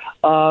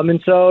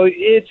 And so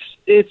it's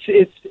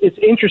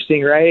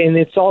interesting, right? And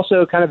it's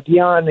also kind of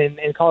Deion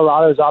and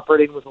Colorado is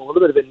operating with a little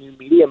bit of a new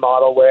media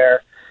model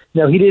where,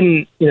 he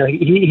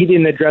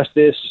didn't address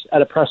this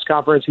at a press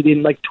conference. He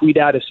didn't tweet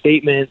out a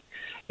statement.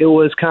 It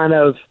was kind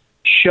of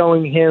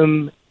showing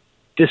him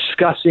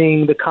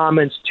discussing the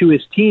comments to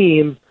his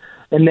team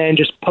and then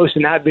just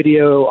posting that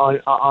video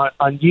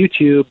on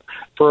YouTube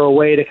for a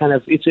way to kind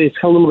of, it's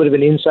a little bit of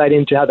an insight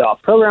into how the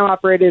program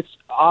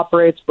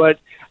operates, but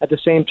at the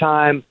same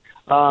time,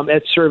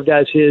 it served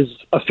as his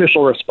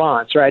official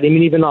response, right? I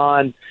mean, even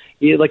on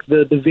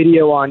the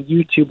video on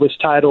YouTube was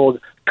titled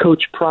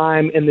 "Coach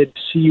Prime and the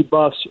CU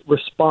Buffs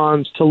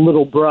Responds to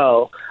Little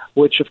Bro,"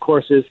 which of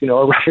course is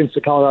a reference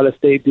to Colorado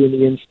State being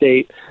the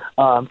in-state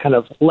kind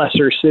of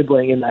lesser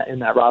sibling in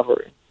that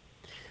rivalry.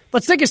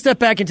 Let's take a step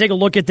back and take a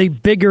look at the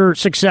bigger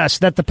success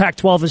that the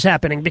Pac-12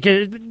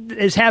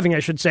 is having.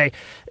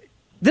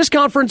 This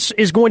conference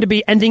is going to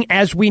be ending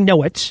as we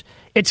know it.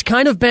 It's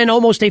kind of been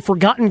almost a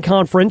forgotten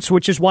conference,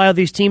 which is why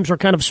these teams are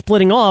kind of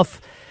splitting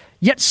off.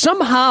 Yet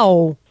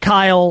somehow,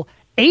 Kyle,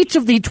 8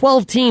 of the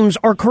 12 teams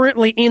are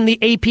currently in the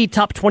AP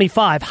Top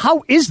 25.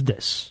 How is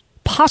this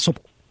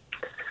possible?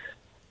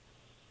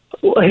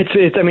 Well,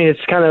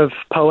 it's kind of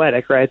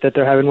poetic, right? That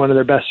they're having one of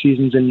their best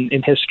seasons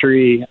in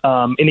history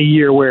in a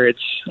year where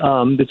it's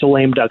a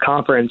lame duck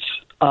conference.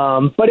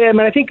 But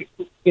I think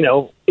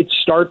it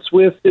starts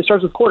with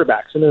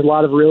quarterbacks, and there's a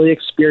lot of really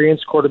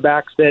experienced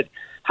quarterbacks that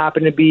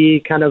happen to be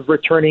kind of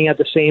returning at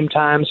the same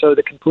time. So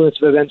the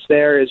confluence of events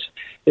there is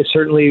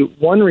certainly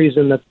one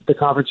reason that the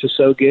conference is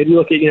so good. You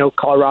look at,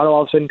 Colorado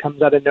all of a sudden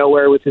comes out of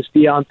nowhere with this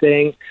Deion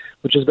thing,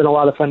 which has been a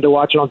lot of fun to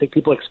watch. I don't think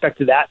people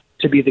expected that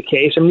to be the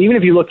case. I mean, even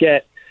if you look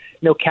at,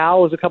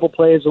 Cal was a couple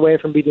plays away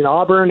from beating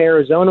Auburn.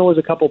 Arizona was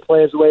a couple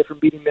plays away from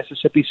beating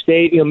Mississippi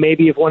State.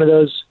 Maybe if one of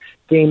those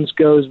games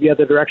goes the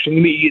other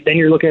direction, then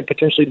you're looking at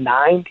potentially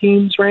 9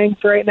 teams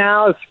ranked right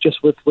now, if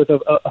just with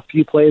a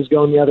few plays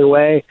going the other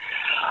way.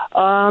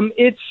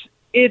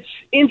 It's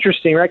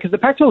interesting, right? Because the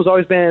Pac-12 has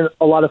always been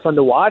a lot of fun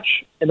to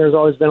watch, and there's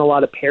always been a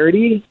lot of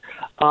parity.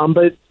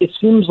 But it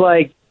seems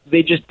like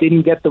they just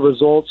didn't get the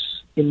results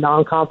in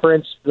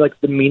non-conference, like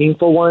the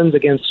meaningful ones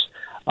against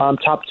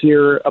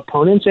top-tier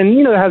opponents. And,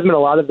 there hasn't been a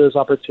lot of those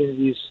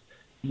opportunities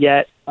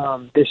yet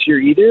this year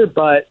either.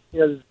 But,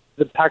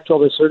 the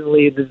Pac-12 is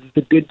certainly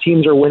the good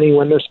teams are winning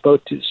when they're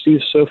supposed to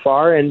so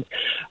far. And,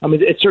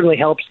 it certainly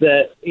helps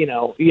that,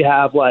 you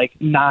have 9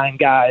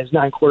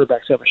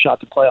 quarterbacks who have a shot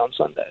to play on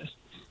Sundays.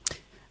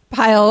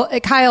 Kyle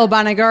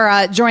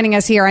Bonagura joining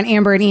us here on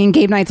Amber and Ian.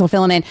 Gabe Neitzel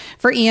filling in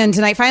for Ian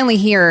tonight. Finally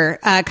here,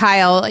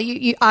 Kyle,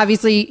 you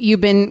obviously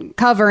you've been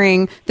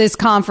covering this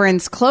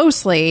conference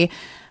closely.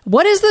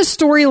 What is the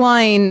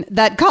storyline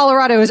that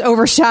Colorado is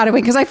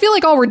overshadowing? Because I feel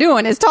like all we're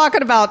doing is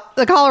talking about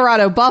the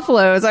Colorado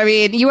Buffaloes. I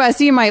mean,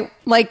 USC might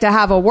like to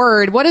have a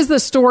word. What is the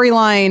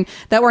storyline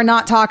that we're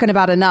not talking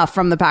about enough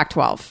from the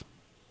Pac-12?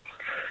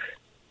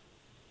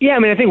 Yeah, I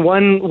mean, I think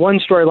one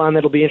storyline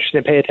that'll be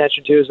interesting to pay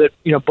attention to is that,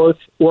 both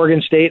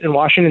Oregon State and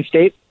Washington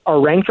State are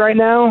ranked right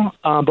now.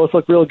 Both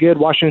look real good.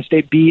 Washington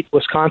State beat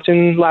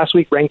Wisconsin last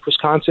week, ranked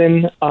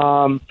Wisconsin.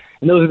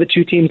 And those are the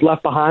two teams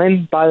left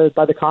behind by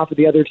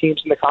the other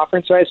teams in the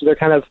conference, right? So they're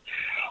kind of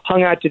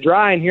hung out to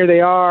dry, and here they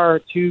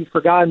are, two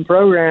forgotten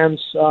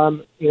programs,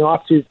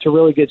 off to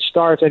really good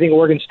starts. I think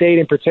Oregon State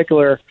in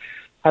particular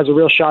has a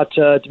real shot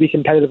to be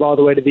competitive all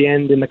the way to the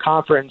end in the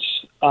conference.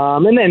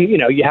 And then,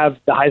 you have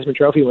the Heisman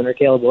Trophy winner,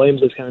 Caleb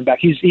Williams, is coming back.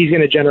 He's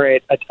going to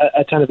generate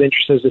a ton of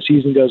interest as the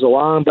season goes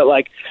along. But,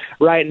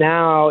 right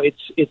now,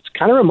 it's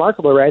kind of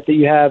remarkable, right, that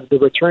you have the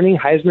returning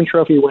Heisman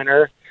Trophy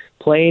winner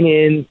playing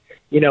in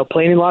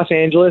Los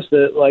Angeles,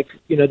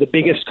 the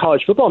biggest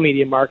college football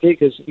media market,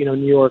 because,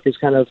 New York is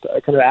kind of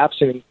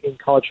absent in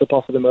college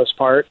football for the most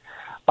part.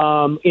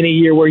 In a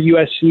year where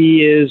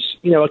USC is,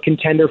 a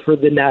contender for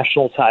the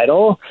national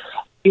title.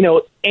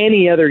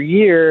 Any other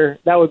year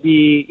that would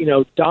be,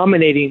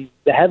 dominating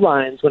the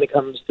headlines when it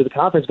comes to the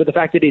conference. But the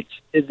fact that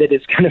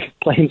it's kind of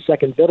playing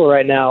second fiddle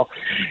right now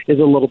is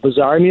a little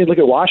bizarre. I mean, look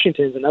at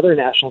Washington as another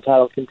national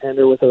title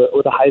contender with a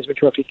Heisman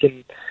Trophy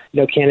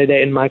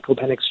candidate, and Michael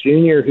Penix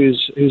Jr.,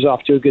 who's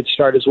off to a good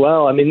start as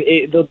well. I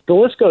mean, the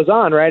list goes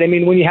on, right? I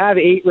mean, when you have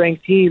 8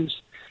 ranked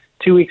teams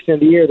 2 weeks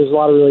into the year, there's a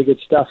lot of really good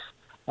stuff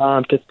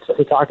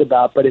to talk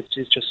about, but it's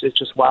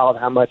just wild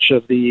how much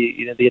of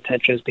the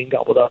attention is being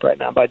gobbled up right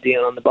now by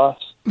Deion on the bus.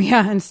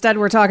 Yeah, instead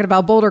we're talking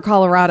about Boulder,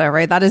 Colorado,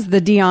 right? That is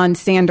the Deion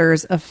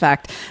Sanders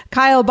effect.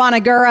 Kyle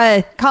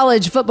Bonagura,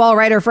 college football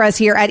writer for us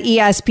here at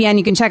ESPN.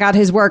 You can check out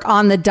his work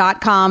on the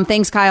 .com.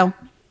 Thanks, Kyle.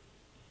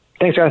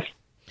 Thanks, guys.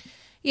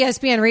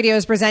 ESPN Radio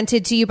is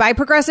presented to you by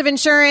Progressive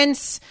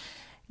Insurance.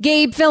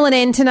 Gabe filling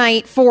in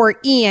tonight for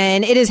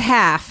Ian. It is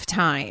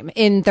halftime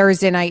in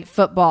Thursday Night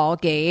Football,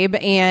 Gabe,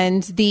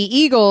 and the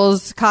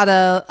Eagles caught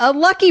a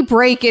lucky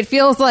break. It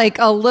feels like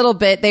a little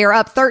bit. They are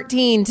up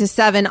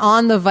 13-7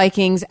 on the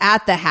Vikings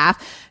at the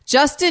half.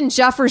 Justin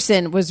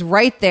Jefferson was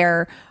right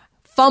there,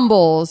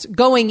 fumbles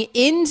going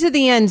into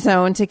the end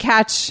zone to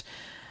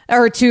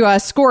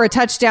score a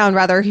touchdown,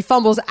 rather. He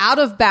fumbles out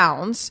of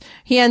bounds.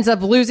 He ends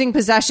up losing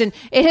possession.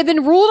 It had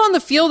been ruled on the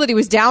field that he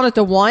was down at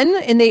the 1,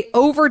 and they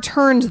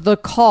overturned the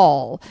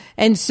call.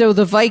 And so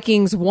the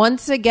Vikings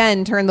once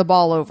again turned the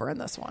ball over in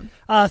this one.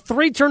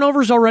 3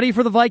 turnovers already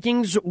for the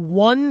Vikings.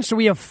 1, so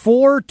we have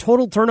 4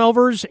 total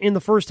turnovers in the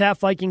first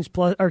half.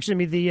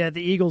 The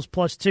Eagles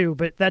 +2.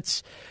 But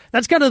that's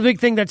kind of the big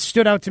thing that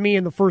stood out to me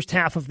in the first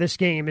half of this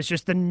game. Is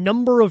just the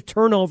number of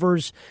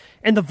turnovers.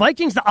 And the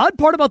Vikings, the odd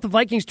part about the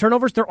Vikings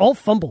turnovers, they're all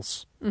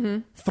fumbles.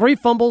 Mm-hmm. 3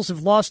 fumbles,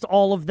 have lost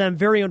all of them.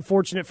 Very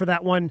unfortunate for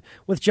that one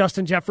with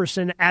Justin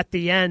Jefferson at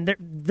the end.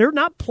 They're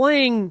not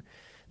playing.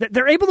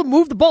 They're able to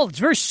move the ball. It's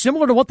very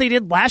similar to what they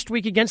did last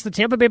week against the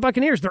Tampa Bay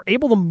Buccaneers. They're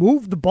able to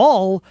move the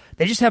ball.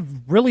 They just have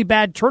really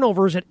bad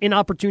turnovers at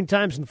inopportune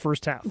times in the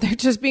first half. They're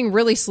just being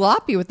really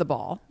sloppy with the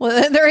ball.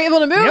 Well, they're able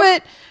to move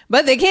it,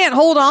 but they can't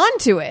hold on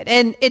to it.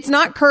 And it's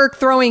not Kirk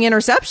throwing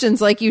interceptions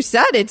like you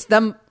said. It's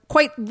them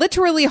quite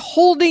literally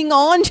holding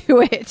on to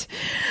it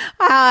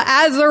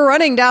as they're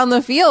running down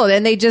the field,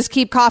 and they just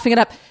keep coughing it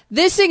up.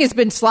 This thing has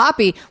been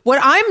sloppy. What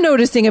I'm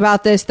noticing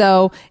about this,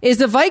 though, is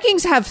the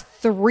Vikings have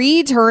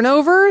 3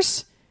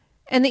 turnovers,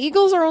 and the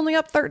Eagles are only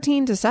up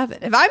 13-7.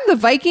 If I'm the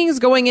Vikings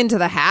going into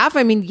the half,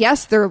 I mean,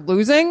 yes, they're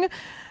losing,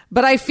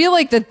 but I feel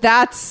like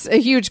that's a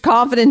huge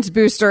confidence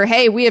booster.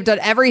 Hey, we have done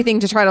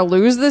everything to try to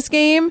lose this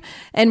game,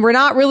 and we're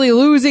not really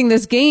losing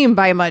this game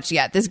by much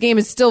yet. This game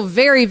is still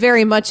very,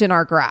 very much in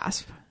our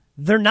grasp.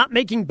 They're not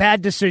making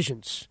bad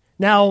decisions.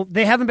 Now,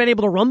 they haven't been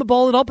able to run the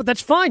ball at all, but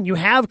that's fine. You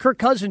have Kirk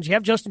Cousins, you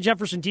have Justin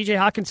Jefferson, TJ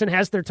Hawkinson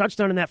has their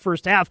touchdown in that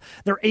first half.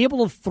 They're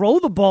able to throw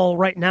the ball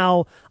right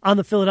now on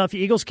the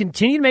Philadelphia Eagles,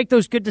 continue to make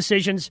those good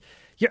decisions.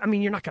 You're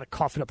not going to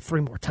cough it up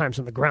 3 more times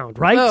on the ground,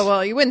 right? Oh,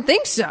 well, you wouldn't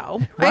think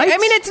so. Right? I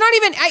mean,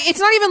 it's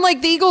not even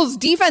like the Eagles'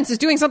 defense is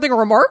doing something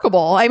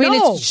remarkable. I mean,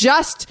 It's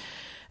just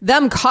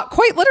them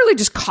quite literally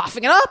just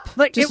coughing it up,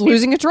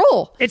 losing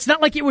control. It's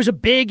not like it was a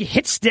big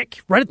hit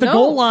stick right at the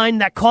goal line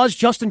that caused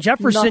Justin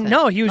Jefferson.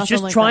 No, he was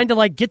just trying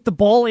to get the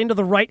ball into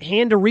the right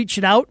hand to reach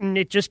it out, and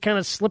it just kind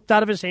of slipped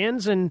out of his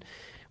hands and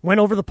went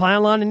over the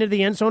pylon into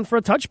the end zone for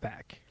a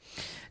touchback.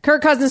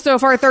 Kirk Cousins so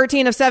far,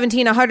 13 of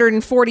 17,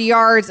 140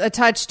 yards, a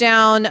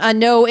touchdown,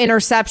 no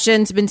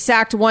interceptions, been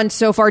sacked once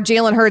so far.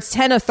 Jalen Hurts,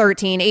 10 of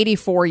 13,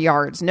 84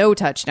 yards, no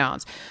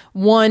touchdowns,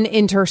 1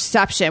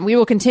 interception. We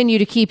will continue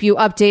to keep you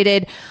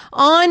updated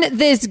on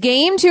this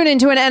game. Tune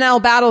into an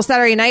NL battle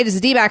Saturday night as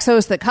the D-backs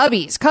host the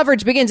Cubbies.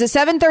 Coverage begins at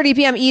 7:30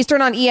 p.m.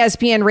 Eastern on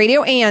ESPN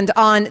Radio and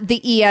on the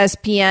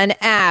ESPN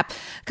app.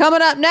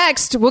 Coming up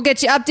next, we'll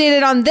get you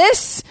updated on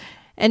this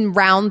and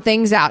round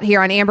things out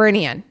here on Amber and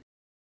Ian.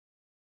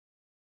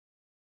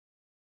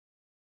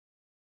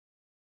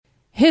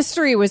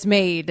 History was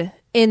made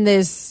in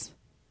this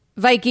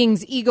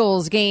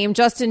Vikings-Eagles game.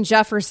 Justin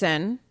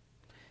Jefferson,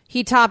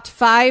 he topped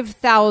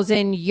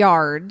 5,000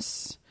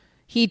 yards.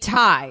 He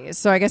ties,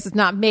 so I guess it's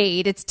not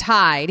made, it's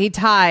tied. He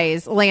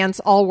ties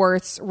Lance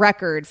Allworth's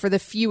record for the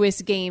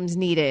fewest games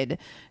needed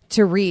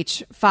to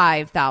reach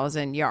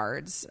 5,000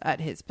 yards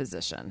at his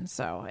position.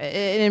 So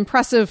an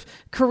impressive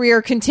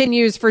career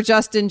continues for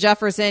Justin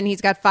Jefferson.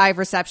 He's got 5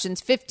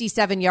 receptions,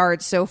 57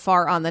 yards so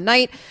far on the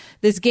night.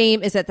 This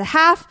game is at the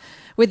half,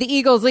 with the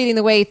Eagles leading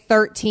the way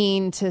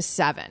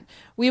 13-7.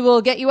 We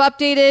will get you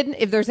updated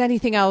if there's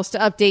anything else to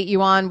update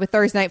you on with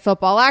Thursday Night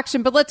Football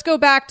action. But let's go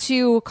back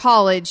to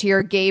college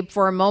here, Gabe,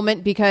 for a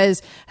moment,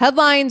 because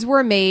headlines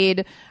were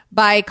made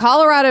by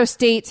Colorado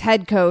State's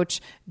head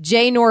coach,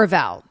 Jay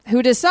Norvell,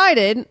 who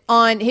decided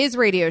on his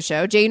radio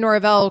show, Jay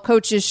Norvell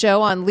coaches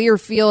show on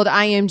Learfield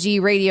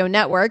IMG Radio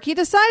Network, he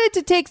decided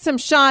to take some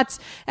shots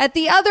at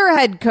the other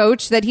head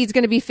coach that he's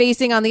going to be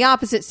facing on the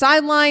opposite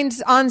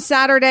sidelines on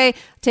Saturday.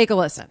 Take a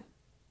listen.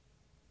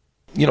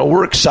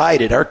 We're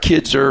excited. Our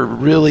kids are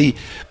really,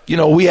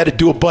 we had to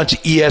do a bunch of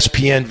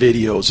ESPN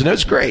videos, and it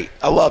was great.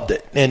 I loved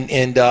it.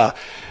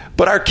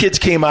 But our kids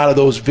came out of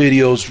those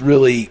videos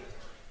really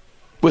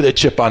with a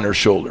chip on their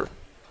shoulder.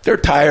 They're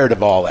tired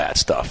of all that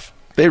stuff.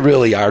 They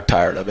really are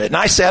tired of it. And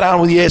I sat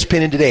down with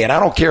ESPN today, and I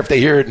don't care if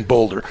they hear it in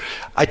Boulder.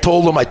 I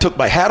told them I took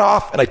my hat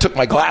off and I took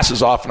my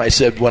glasses off, and I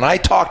said, when I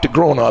talk to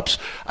grown-ups,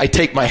 I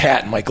take my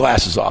hat and my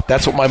glasses off.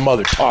 That's what my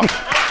mother taught me.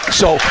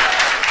 So,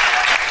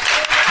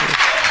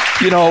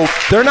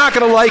 they're not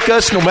going to like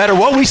us no matter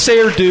what we say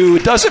or do.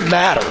 It doesn't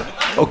matter,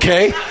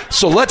 okay?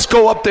 So let's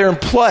go up there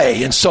and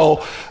play. And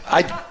so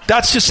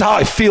that's just how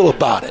I feel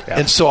about it. Yeah.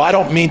 And so I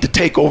don't mean to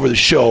take over the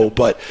show,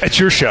 but it's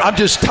your show. I'm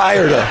just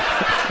tired of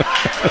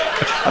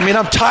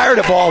I'm tired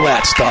of all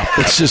that stuff.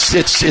 It's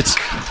just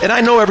and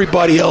I know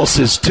everybody else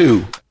is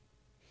too.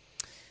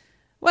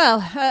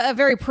 Well, a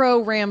very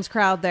pro-Rams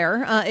crowd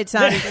there, it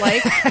sounded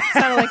like.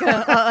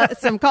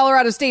 Some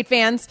Colorado State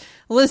fans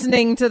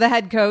listening to the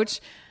head coach.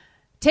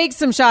 Take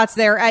some shots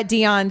there at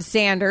Deion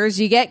Sanders.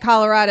 You get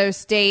Colorado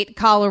State,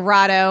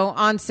 Colorado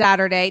on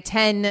Saturday,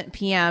 10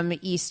 p.m.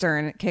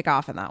 Eastern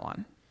kickoff in that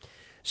one.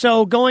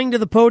 So going to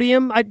the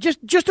podium,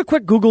 just a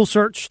quick Google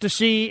search to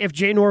see if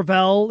Jay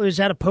Norvell is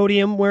at a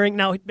podium wearing.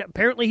 Now,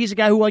 apparently he's a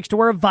guy who likes to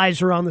wear a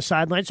visor on the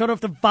sideline. So I don't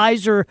know if the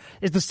visor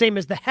is the same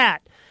as the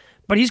hat.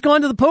 But he's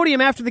gone to the podium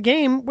after the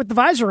game with the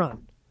visor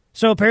on.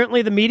 So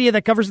apparently the media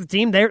that covers the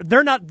team, they're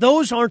not,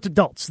 those aren't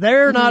adults.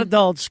 They're not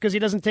adults because he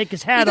doesn't take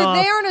his hat off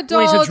they aren't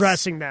adults, when he's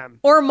addressing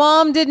them. Or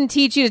mom didn't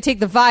teach you to take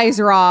the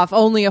visor off,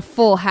 only a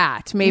full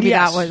hat. Maybe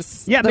that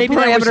was the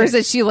parameters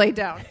that she laid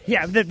down.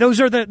 Yeah, those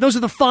are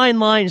the fine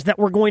lines that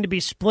we're going to be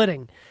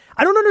splitting.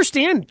 I don't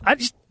understand. I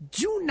just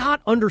do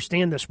not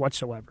understand this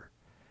whatsoever.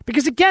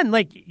 Because again,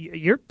 like,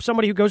 you're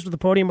somebody who goes to the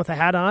podium with a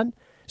hat on.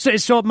 So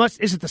is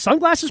it the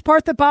sunglasses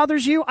part that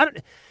bothers you?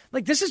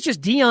 This is just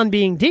Deion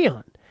being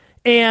Deion.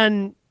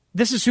 And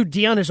this is who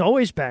Deion has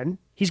always been.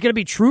 He's going to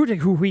be true to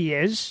who he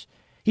is.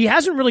 He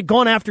hasn't really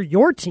gone after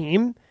your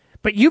team,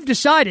 but you've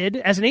decided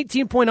as an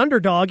 18-point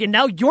underdog, and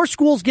now your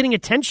school's getting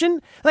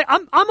attention. Like,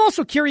 I'm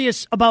also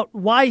curious about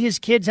why his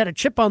kids had a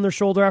chip on their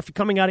shoulder after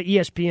coming out of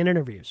ESPN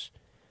interviews.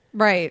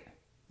 Right.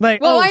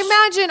 Like, well, I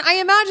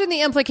imagine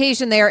the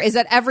implication there is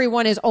that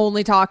everyone is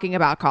only talking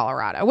about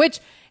Colorado, which,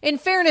 in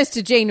fairness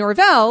to Jay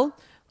Norvell,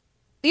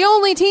 the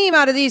only team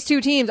out of these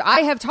two teams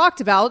I have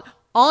talked about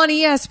on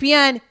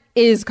ESPN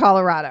is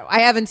Colorado. I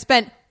haven't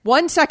spent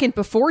 1 second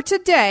before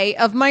today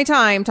of my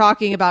time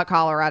talking about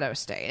Colorado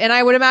State. And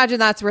I would imagine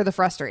that's where the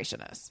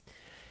frustration is.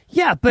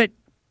 Yeah, but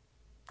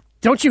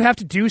don't you have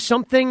to do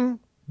something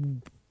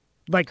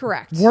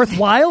correct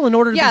worthwhile in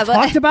order to be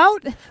talked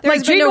about?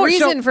 There's been no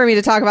reason for me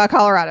to talk about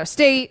Colorado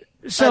State.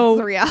 So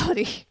that's the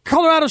reality.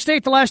 Colorado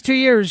State the last 2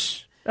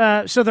 years,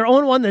 so they're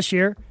 0-1 this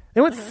year.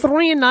 They went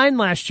 3-9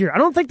 last year. I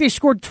don't think they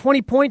scored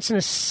 20 points in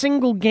a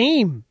single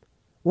game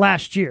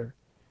last year.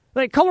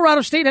 Like,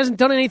 Colorado State hasn't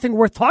done anything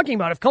worth talking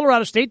about. If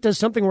Colorado State does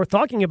something worth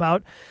talking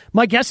about,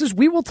 my guess is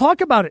we will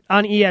talk about it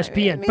on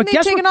ESPN. But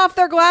they've taken off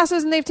their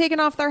glasses and they've taken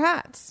off their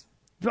hats.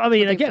 I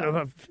mean,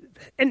 again,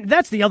 and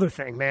that's the other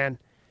thing, man.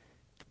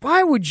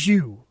 Why would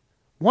you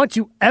want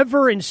to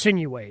ever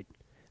insinuate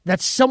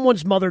that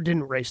someone's mother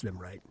didn't raise them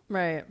right?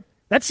 Right.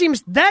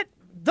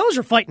 Those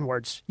are fighting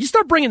words. You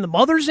start bringing the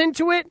mothers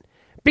into it.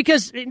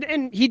 Because,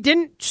 and he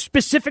didn't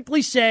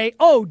specifically say,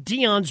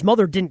 Deion's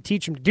mother didn't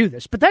teach him to do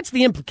this. But that's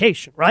the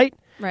implication, right?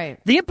 Right.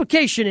 The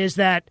implication is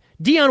that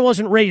Deion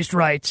wasn't raised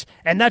right,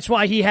 and that's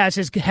why he has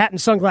his hat and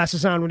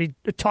sunglasses on when he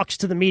talks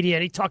to the media,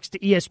 and he talks to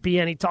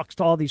ESPN, he talks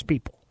to all these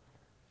people.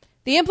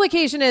 The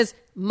implication is,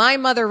 my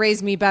mother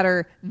raised me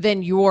better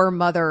than your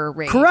mother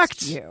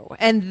raised you.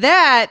 And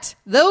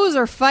those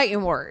are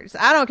fighting words.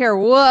 I don't care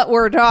what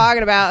we're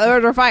talking about.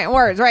 Those are fighting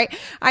words, right?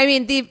 I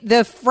mean,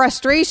 the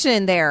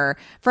frustration there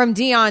from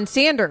Deion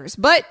Sanders.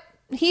 But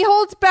he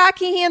holds back.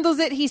 He handles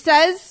it. He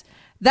says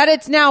that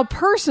it's now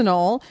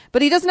personal,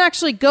 but he doesn't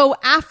actually go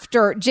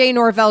after Jay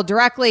Norvell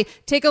directly.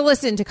 Take a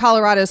listen to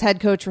Colorado's head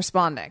coach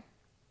responding.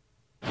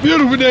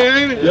 Beautiful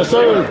day, ain't it? Yes,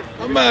 sir.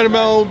 I'm minding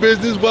my own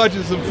business,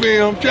 watching some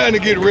film, trying to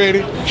get ready,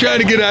 trying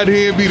to get out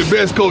here and be the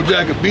best coach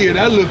I can be. And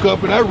I look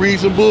up and I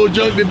read some bull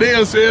junk that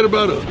Dan said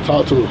about us.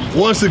 Talk to us.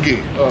 Once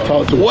again,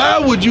 talk to us.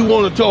 Why would you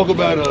want to talk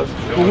about us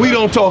when we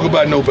don't talk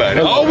about nobody?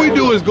 All we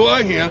do is go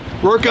out here,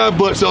 work our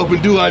butts up,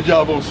 and do our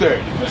job on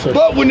Saturday. Yes,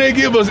 but when they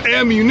give us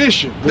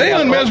ammunition, they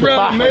done messed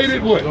around and made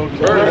it what?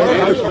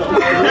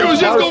 It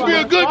was just going to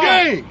be a good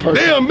game.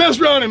 They done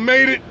messed around and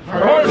made it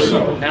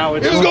personal.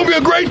 It was going to be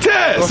a great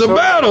test, a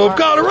battle of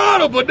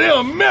Colorado, but they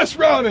done messed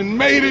around and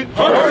made it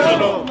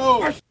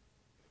personal.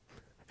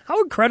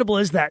 How incredible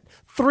is that?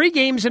 3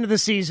 games into the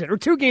season, or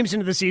 2 games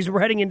into the season, we're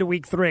heading into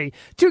week 3.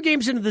 2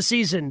 games into the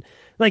season,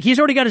 like he's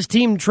already got his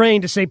team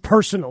trained to say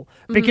personal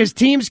because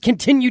teams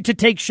continue to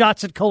take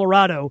shots at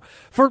Colorado.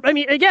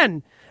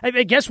 Again,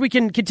 I guess we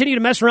can continue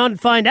to mess around and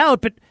find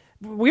out, but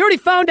we already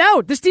found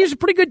out this team's a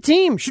pretty good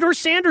team. Shedeur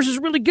Sanders is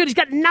really good. He's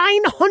got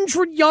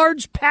 900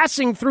 yards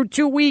passing through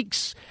 2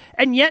 weeks.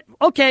 And yet,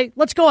 okay,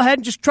 let's go ahead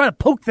and just try to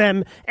poke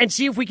them and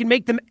see if we can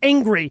make them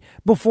angry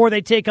before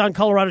they take on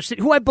Colorado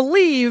City, who I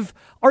believe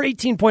are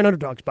 18-point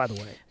underdogs, by the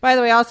way. By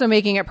the way, also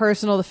making it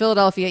personal, the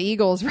Philadelphia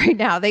Eagles right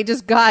now, they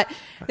just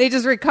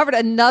recovered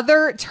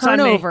another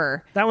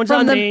turnover. That one's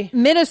from on the me.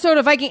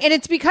 Minnesota Vikings. And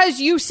it's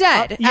because you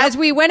said, as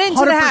we went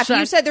into the half,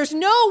 you said there's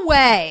no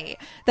way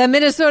that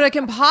Minnesota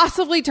can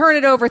possibly turn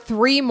it over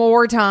 3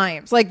 more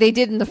times like they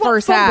did in the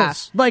first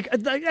half. Like,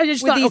 I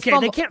just thought, okay,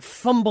 they can't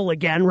fumble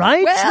again,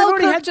 right? Well, so they've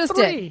already had just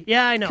 3. did.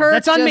 Yeah, I know. Kirk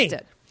That's on me.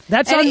 did.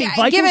 That's on me.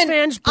 Vikings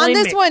fans, blame on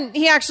this me. one,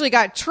 he actually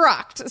got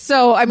trucked.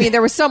 So, I mean,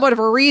 there was somewhat of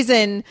a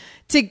reason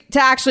to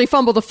actually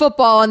fumble the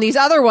football. And these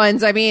other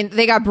ones, I mean,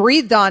 they got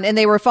breathed on and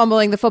they were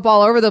fumbling the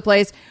football all over the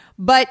place.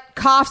 But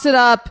coughs it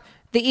up.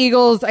 The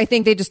Eagles, I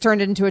think they just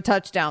turned it into a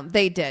touchdown.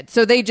 They did.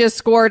 So they just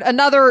scored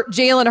another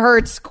Jalen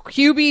Hurts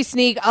QB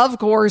sneak, of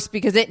course,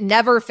 because it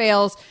never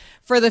fails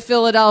for the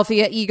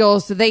Philadelphia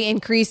Eagles. So they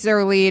increase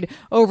their lead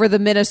over the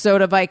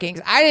Minnesota Vikings.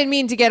 I didn't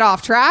mean to get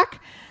off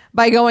track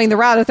by going the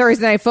route of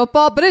Thursday Night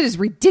Football, but it is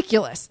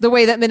ridiculous the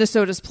way that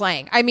Minnesota's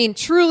playing. I mean,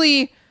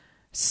 truly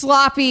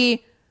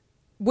sloppy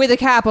with a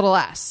capital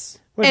S.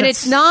 And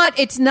it's not,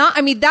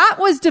 I mean, that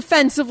was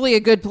defensively a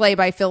good play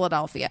by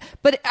Philadelphia.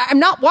 But I'm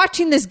not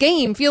watching this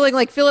game feeling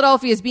like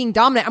Philadelphia is being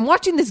dominant. I'm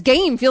watching this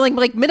game feeling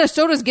like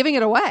Minnesota's giving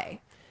it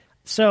away.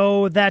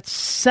 So that's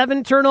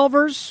 7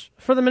 turnovers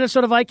for the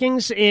Minnesota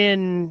Vikings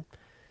in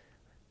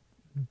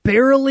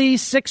barely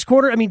 6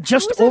 quarters. I mean,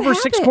 just over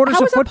 6 quarters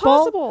of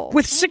football,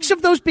 with 6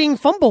 of those being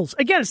fumbles.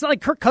 Again, it's not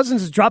like Kirk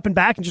Cousins is dropping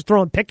back and just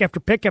throwing pick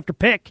after pick after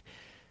pick.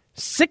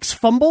 6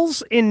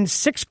 fumbles in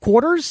 6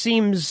 quarters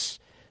seems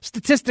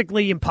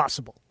statistically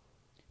impossible.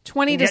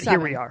 20-7. Here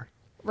we are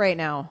right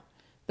now.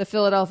 The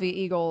Philadelphia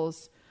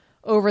Eagles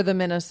over the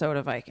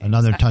Minnesota Vikings.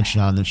 Another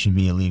touchdown that should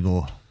be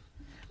illegal.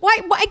 Why?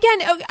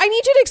 Again, I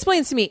need you to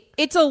explain to me.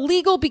 It's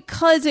illegal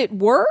because it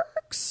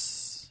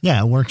works?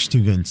 Yeah, it works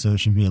too good, so it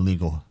should be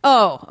illegal.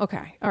 Oh,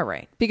 okay. All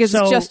right. Because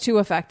it's just too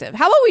effective.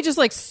 How about we just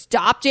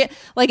stop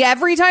like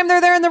every time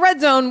they're there in the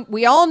red zone,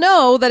 we all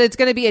know that it's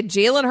going to be a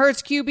Jalen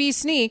Hurts QB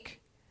sneak.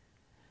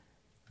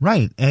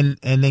 Right. And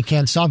they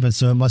can't stop it,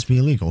 so it must be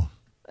illegal.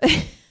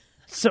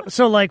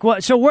 So like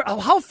what? So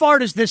how far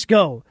does this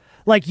go?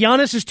 Like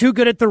Giannis is too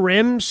good at the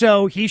rim,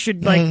 so he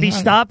should be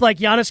stopped. Like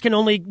Giannis can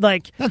only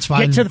that's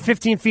fine. Get to the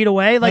 15 feet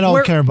away. Like I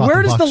don't care about where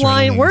the does Bucks the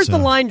line? anything, Where's the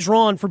line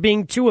drawn for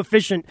being too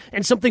efficient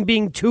and something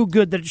being too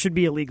good that it should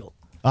be illegal?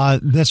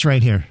 This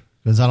right here,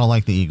 because I don't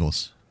like the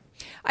Eagles.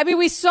 I mean,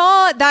 we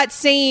saw that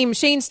same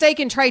Shane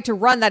Steichen tried to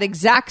run that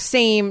exact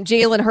same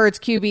Jalen Hurts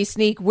QB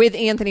sneak with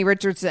Anthony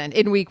Richardson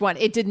in week 1.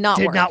 It did not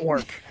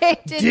work.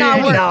 It did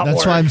not work.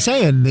 That's why I'm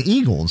saying the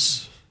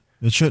Eagles.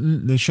 They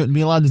shouldn't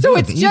be allowed to do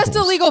it. So it's just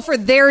illegal for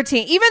their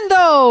team. Even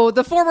though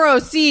the former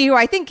OC, who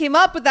I think came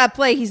up with that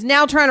play, he's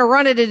now trying to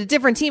run it at a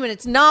different team and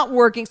it's not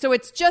working. So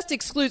it's just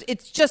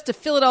it's just a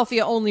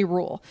Philadelphia only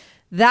rule.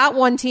 That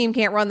one team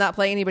can't run that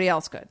play. Anybody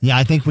else could. Yeah,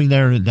 I think we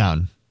narrowed it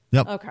down.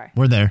 Yep. Okay.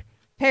 We're there.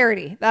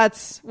 Parity.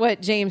 That's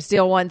what James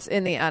Steele wants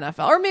in the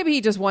NFL. Or maybe he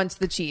just wants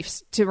the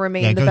Chiefs to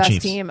remain the best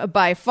Chiefs. team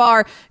by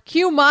far.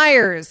 Q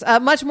Myers,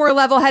 much more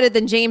level-headed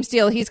than James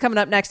Steele. He's coming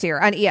up next here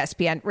on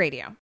ESPN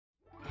Radio.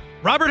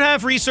 Robert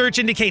Half research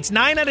indicates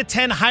 9 out of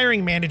 10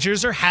 hiring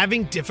managers are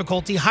having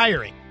difficulty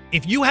hiring.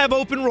 If you have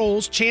open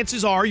roles,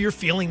 chances are you're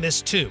feeling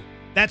this too.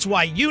 That's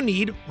why you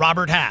need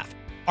Robert Half.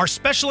 Our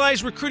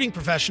specialized recruiting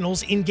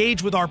professionals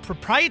engage with our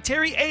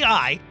proprietary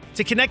AI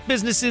to connect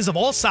businesses of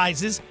all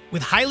sizes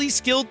with highly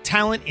skilled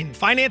talent in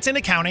finance and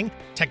accounting,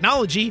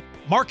 technology,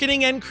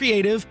 marketing and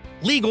creative,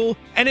 legal,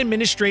 and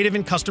administrative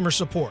and customer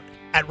support.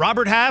 At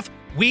Robert Half,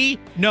 we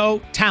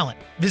know talent.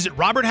 Visit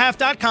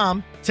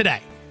roberthalf.com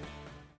today.